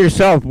asking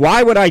yourself,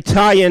 why would I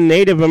tie in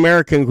Native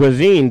American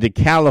cuisine to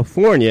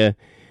California?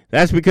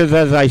 That's because,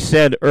 as I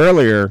said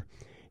earlier,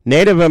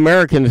 Native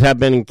Americans have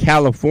been in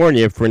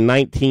California for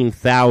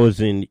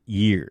 19,000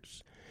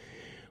 years.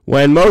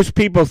 When most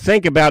people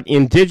think about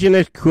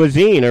indigenous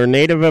cuisine or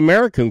Native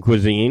American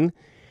cuisine,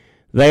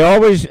 they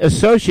always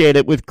associate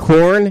it with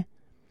corn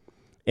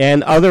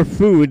and other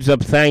foods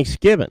of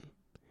Thanksgiving.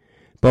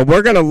 But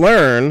we're going to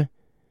learn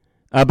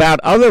about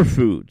other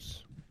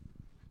foods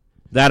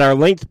that are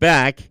linked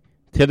back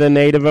to the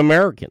Native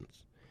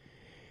Americans.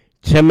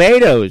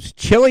 Tomatoes,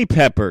 chili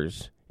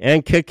peppers,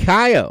 and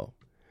cacao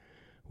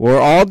were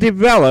all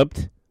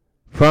developed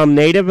from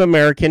Native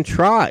American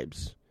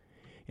tribes.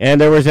 And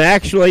there was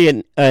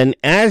actually an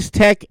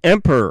Aztec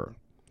emperor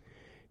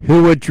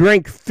who would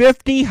drink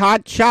 50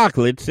 hot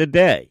chocolates a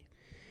day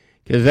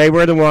because they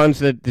were the ones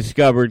that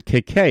discovered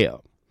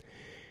cacao.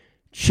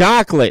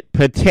 Chocolate,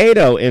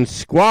 potato, and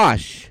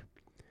squash,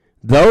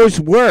 those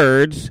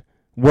words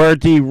were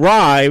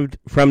derived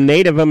from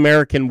Native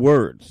American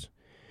words.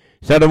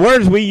 So the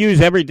words we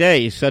use every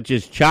day, such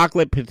as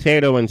chocolate,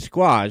 potato, and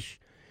squash,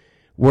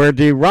 were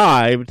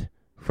derived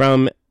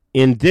from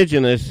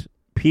indigenous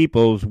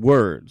people's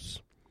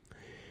words.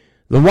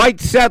 The white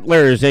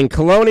settlers in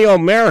colonial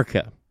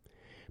America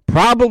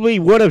probably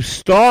would have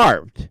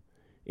starved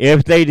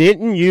if they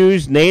didn't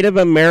use Native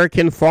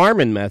American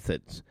farming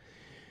methods.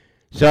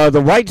 So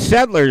the white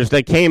settlers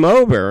that came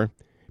over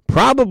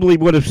probably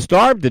would have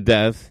starved to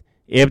death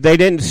if they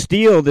didn't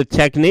steal the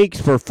techniques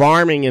for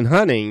farming and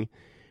hunting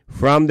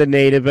from the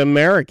Native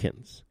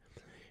Americans.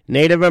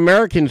 Native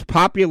Americans'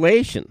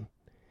 population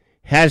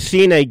has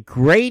seen a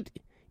great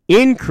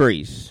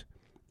increase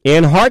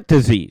in heart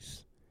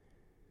disease.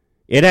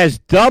 It has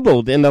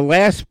doubled in the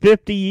last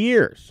 50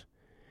 years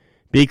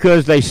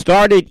because they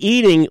started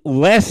eating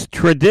less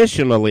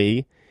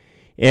traditionally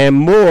and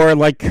more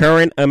like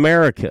current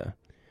America.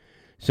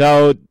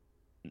 So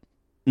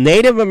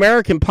Native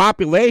American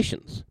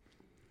populations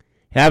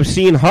have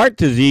seen heart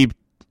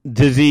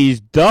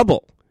disease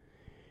double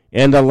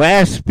in the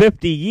last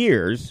 50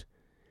 years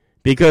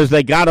because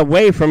they got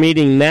away from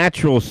eating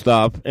natural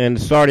stuff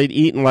and started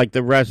eating like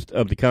the rest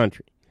of the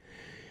country.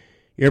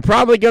 You're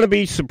probably going to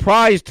be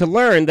surprised to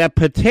learn that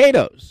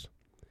potatoes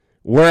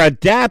were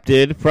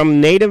adapted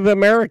from Native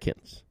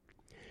Americans.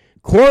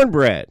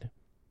 Cornbread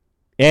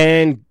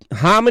and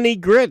hominy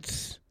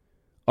grits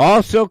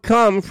also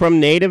come from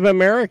Native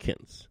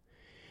Americans.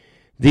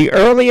 The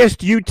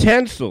earliest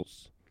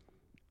utensils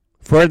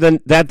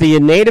that the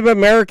Native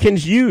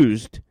Americans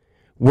used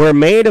were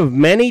made of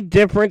many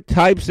different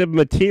types of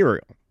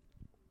material.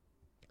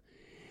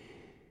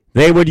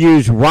 They would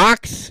use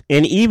rocks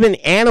and even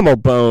animal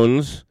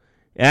bones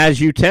as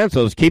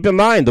utensils. Keep in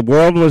mind, the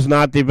world was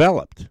not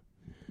developed,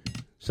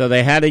 so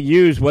they had to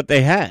use what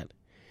they had.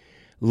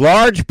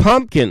 Large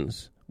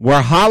pumpkins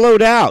were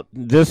hollowed out.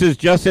 This is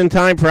just in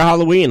time for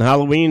Halloween.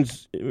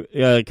 Halloween's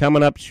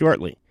coming up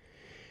shortly.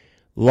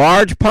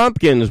 Large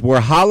pumpkins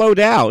were hollowed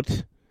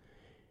out,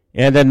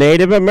 and the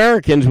Native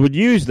Americans would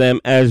use them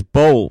as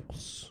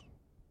bowls.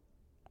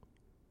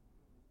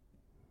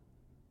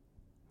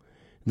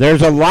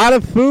 There's a lot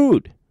of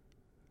food,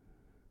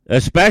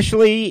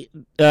 especially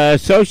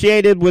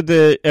associated with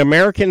the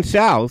American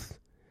South,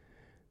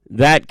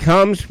 that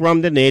comes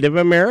from the Native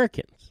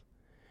Americans.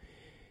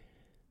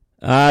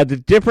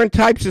 The different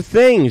types of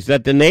things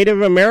that the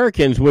Native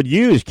Americans would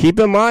use. Keep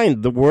in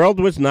mind, the world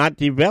was not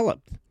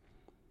developed,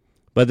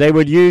 but they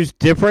would use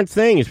different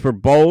things for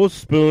bowls,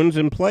 spoons,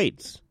 and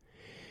plates.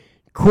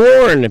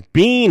 Corn,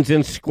 beans,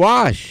 and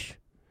squash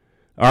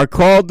are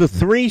called the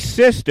Three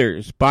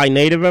Sisters by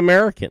Native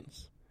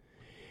Americans.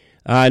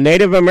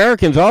 Native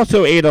Americans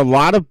also ate a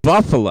lot of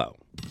buffalo,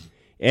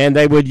 and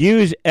they would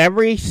use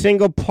every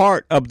single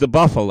part of the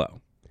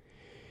buffalo.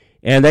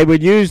 And they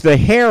would use the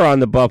hair on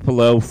the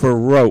buffalo for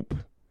rope.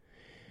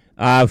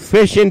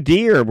 Fish and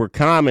deer were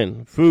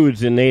common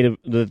foods in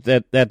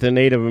that the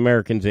Native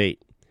Americans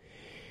ate.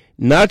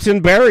 Nuts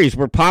and berries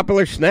were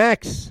popular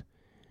snacks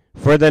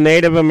for the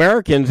Native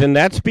Americans, and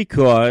that's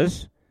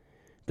because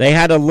they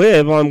had to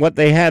live on what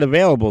they had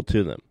available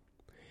to them.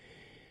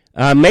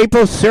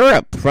 Maple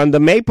syrup from the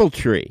maple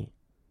tree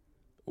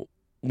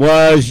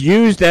was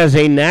used as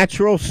a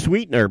natural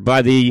sweetener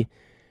by the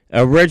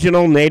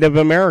original Native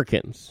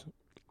Americans.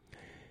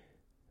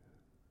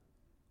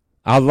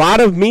 A lot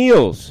of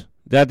meals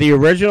that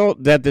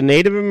the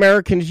Native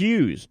Americans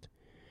used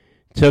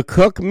to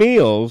cook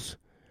meals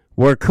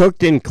were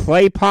cooked in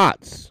clay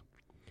pots.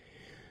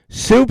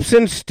 Soups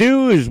and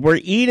stews were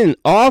eaten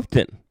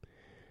often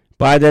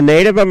by the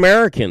Native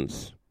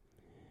Americans,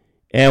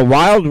 and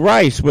wild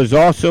rice was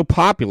also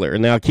popular.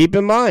 Now, keep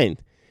in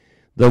mind,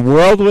 the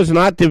world was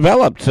not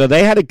developed, so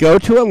they had to go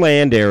to a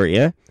land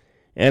area,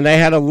 and they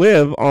had to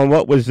live on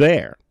what was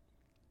there.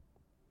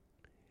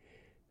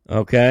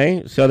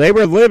 Okay? So they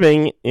were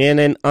living in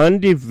an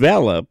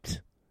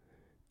undeveloped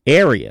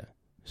area.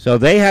 So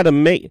they had to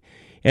make...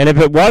 And if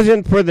it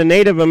wasn't for the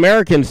Native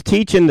Americans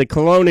teaching the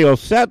colonial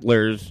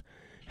settlers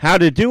how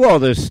to do all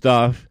this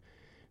stuff,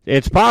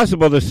 it's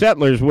possible the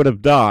settlers would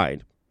have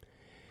died.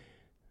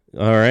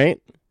 All right?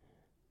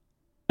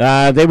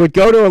 They would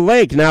go to a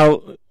lake.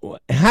 Now,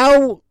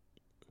 how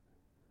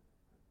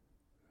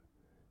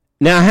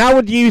Now, how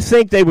would you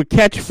think they would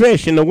catch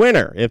fish in the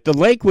winter? If the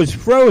lake was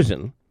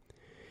frozen,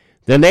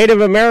 the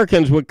Native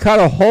Americans would cut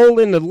a hole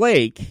in the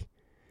lake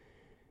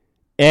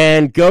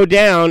and go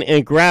down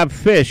and grab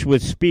fish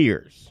with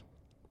spears.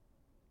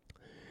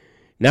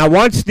 Now,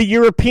 once the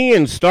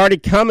Europeans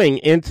started coming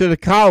into the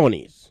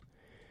colonies,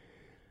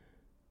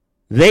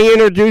 they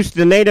introduced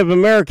the Native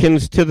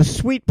Americans to the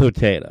sweet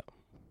potato.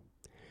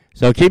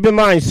 So keep in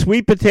mind,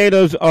 sweet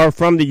potatoes are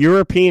from the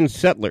European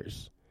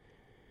settlers,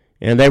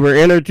 and they were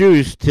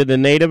introduced to the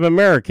Native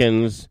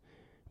Americans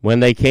when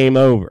they came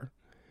over.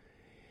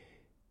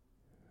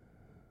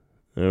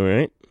 All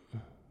right.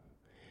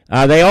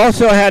 They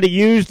also had to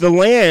use the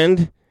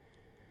land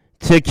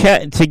to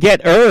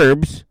get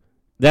herbs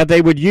that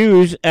they would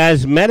use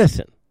as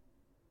medicine.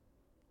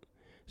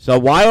 So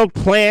wild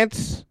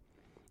plants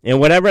and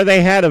whatever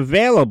they had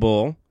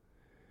available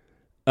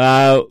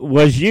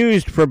was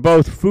used for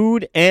both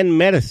food and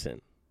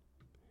medicine.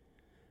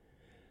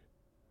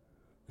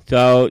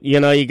 So,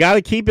 you got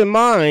to keep in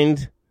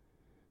mind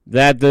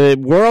that the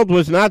world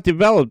was not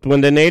developed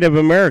when the Native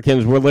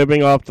Americans were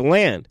living off the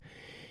land.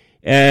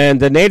 And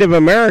the Native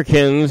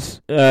Americans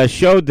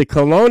showed the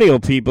colonial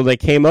people that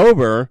came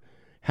over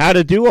how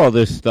to do all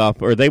this stuff,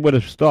 or they would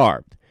have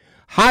starved.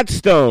 Hot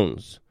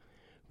stones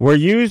were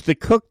used to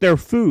cook their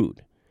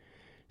food.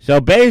 So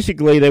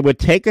basically, they would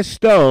take a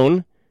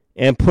stone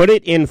and put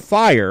it in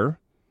fire,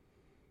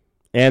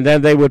 and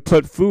then they would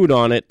put food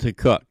on it to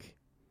cook.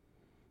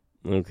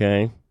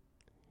 Okay?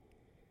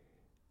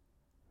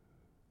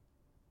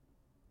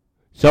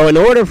 So in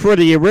order for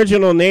the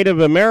original Native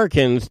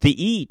Americans to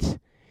eat,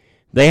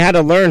 they had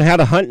to learn how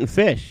to hunt and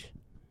fish.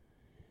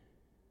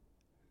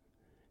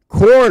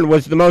 Corn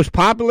was the most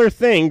popular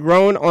thing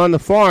grown on the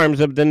farms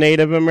of the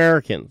Native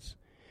Americans,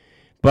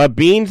 but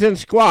beans and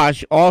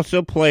squash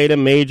also played a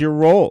major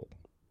role.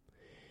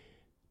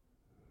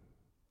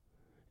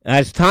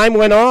 As time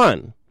went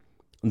on,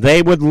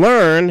 they would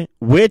learn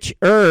which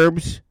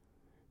herbs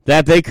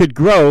that they could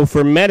grow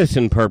for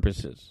medicine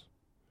purposes.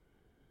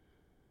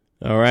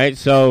 All right,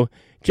 so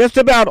just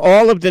about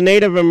all of the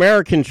Native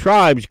American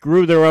tribes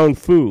grew their own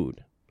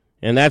food,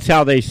 and that's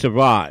how they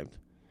survived.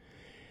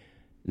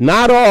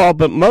 Not all,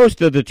 but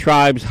most of the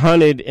tribes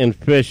hunted and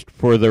fished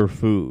for their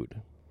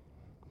food.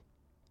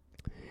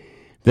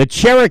 The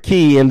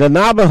Cherokee and the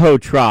Navajo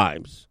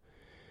tribes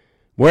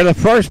were the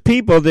first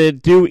people to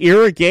do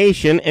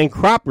irrigation and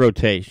crop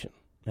rotation.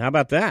 How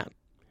about that?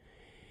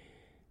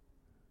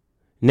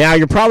 Now,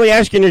 you're probably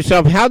asking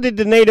yourself, how did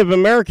the Native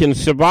Americans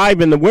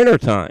survive in the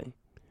wintertime?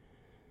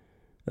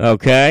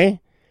 Okay?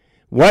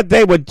 What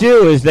they would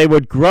do is they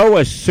would grow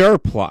a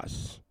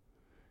surplus,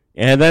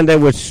 and then they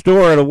would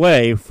store it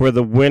away for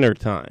the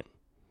wintertime.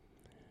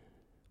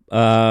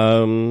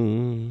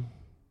 Now,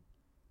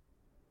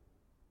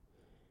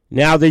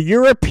 the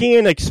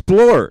European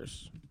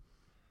explorers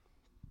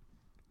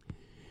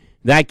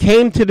that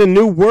came to the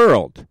New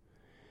World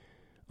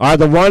are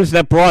the ones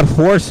that brought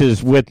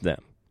horses with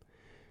them.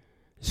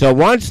 So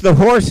once the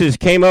horses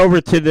came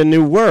over to the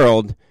New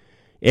World,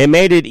 it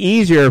made it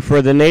easier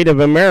for the Native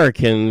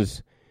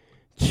Americans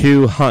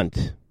to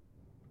hunt.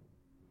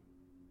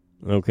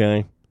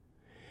 Okay?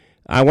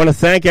 I want to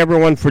thank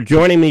everyone for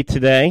joining me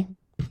today.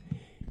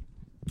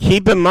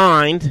 Keep in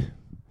mind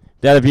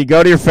that if you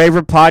go to your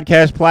favorite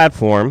podcast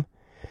platform,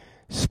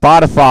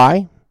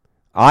 Spotify,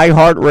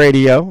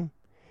 iHeartRadio,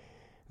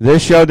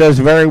 this show does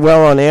very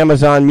well on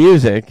Amazon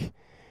Music.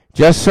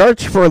 Just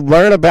search for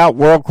Learn About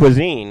World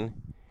Cuisine,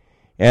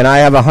 and I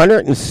have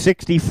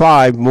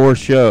 165 more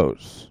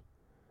shows.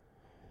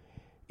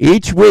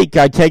 Each week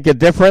I take a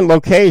different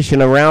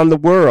location around the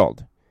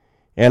world,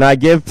 and I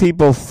give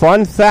people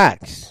fun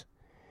facts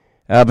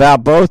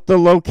about both the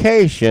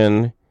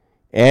location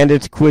and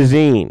its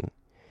cuisine.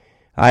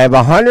 I have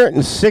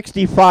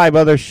 165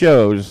 other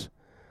shows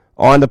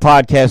on the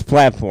podcast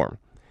platform.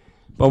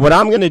 But what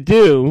I'm going to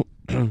do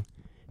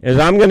is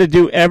I'm going to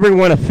do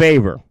everyone a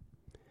favor.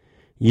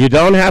 You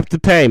don't have to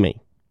pay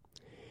me.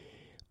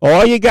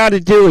 All you got to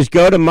do is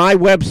go to my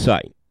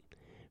website,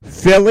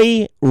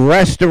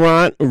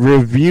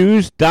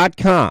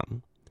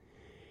 PhillyRestaurantReviews.com,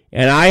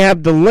 and I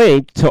have the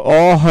link to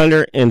all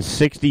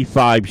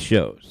 165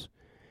 shows.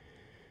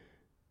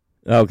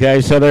 Okay,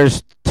 so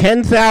there's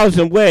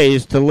 10,000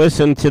 ways to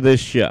listen to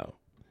this show.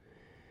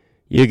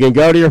 You can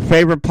go to your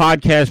favorite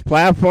podcast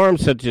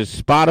platforms such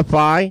as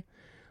Spotify,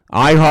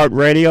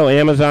 iHeartRadio,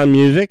 Amazon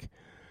Music,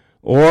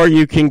 or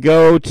you can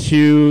go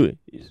to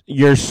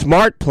your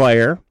smart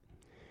player.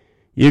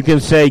 You can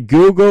say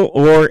Google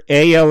or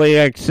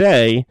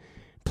Alexa,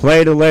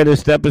 play the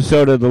latest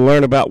episode of the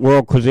Learn About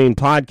World Cuisine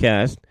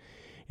podcast,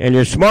 and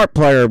your smart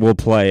player will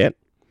play it.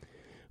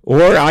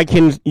 Or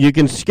you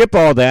can skip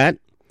all that,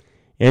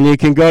 and you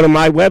can go to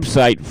my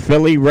website,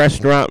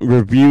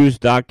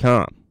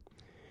 PhillyRestaurantReviews.com,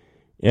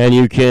 and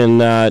you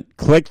can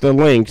click the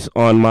links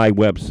on my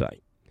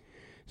website.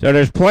 So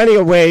there's plenty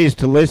of ways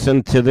to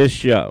listen to this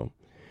show.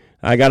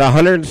 I got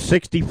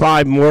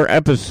 165 more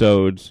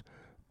episodes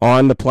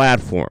on the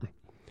platform.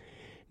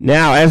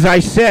 Now, as I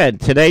said,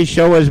 today's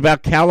show is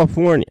about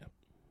California.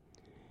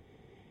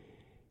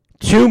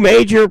 two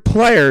major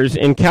players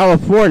in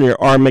California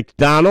are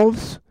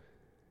McDonald's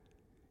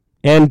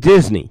and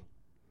Disney.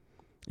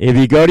 If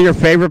you go to your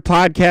favorite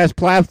podcast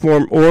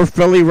platform or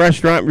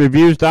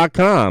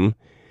PhillyRestaurantReviews.com,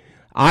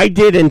 I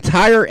did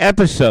entire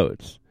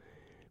episodes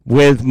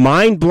with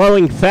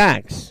mind-blowing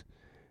facts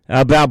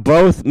about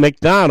both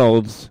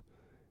McDonald's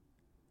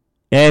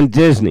and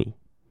Disney.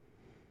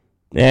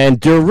 And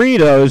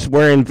Doritos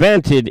were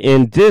invented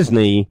in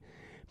Disney,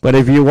 but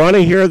if you want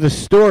to hear the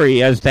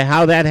story as to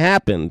how that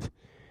happened,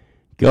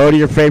 go to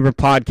your favorite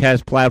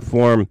podcast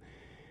platform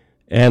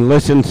and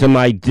listen to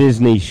my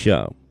Disney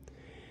show.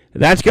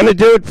 That's going to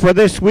do it for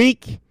this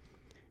week.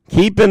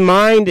 Keep in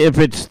mind, if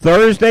it's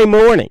Thursday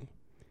morning,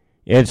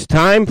 it's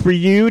time for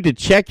you to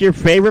check your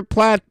favorite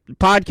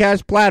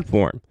podcast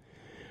platform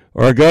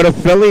or go to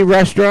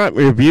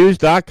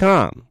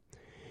PhillyRestaurantReviews.com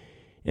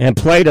and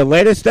play the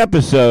latest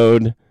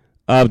episode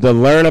of the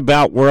Learn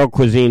About World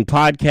Cuisine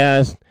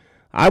podcast.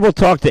 I will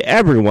talk to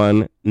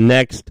everyone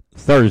next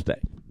Thursday.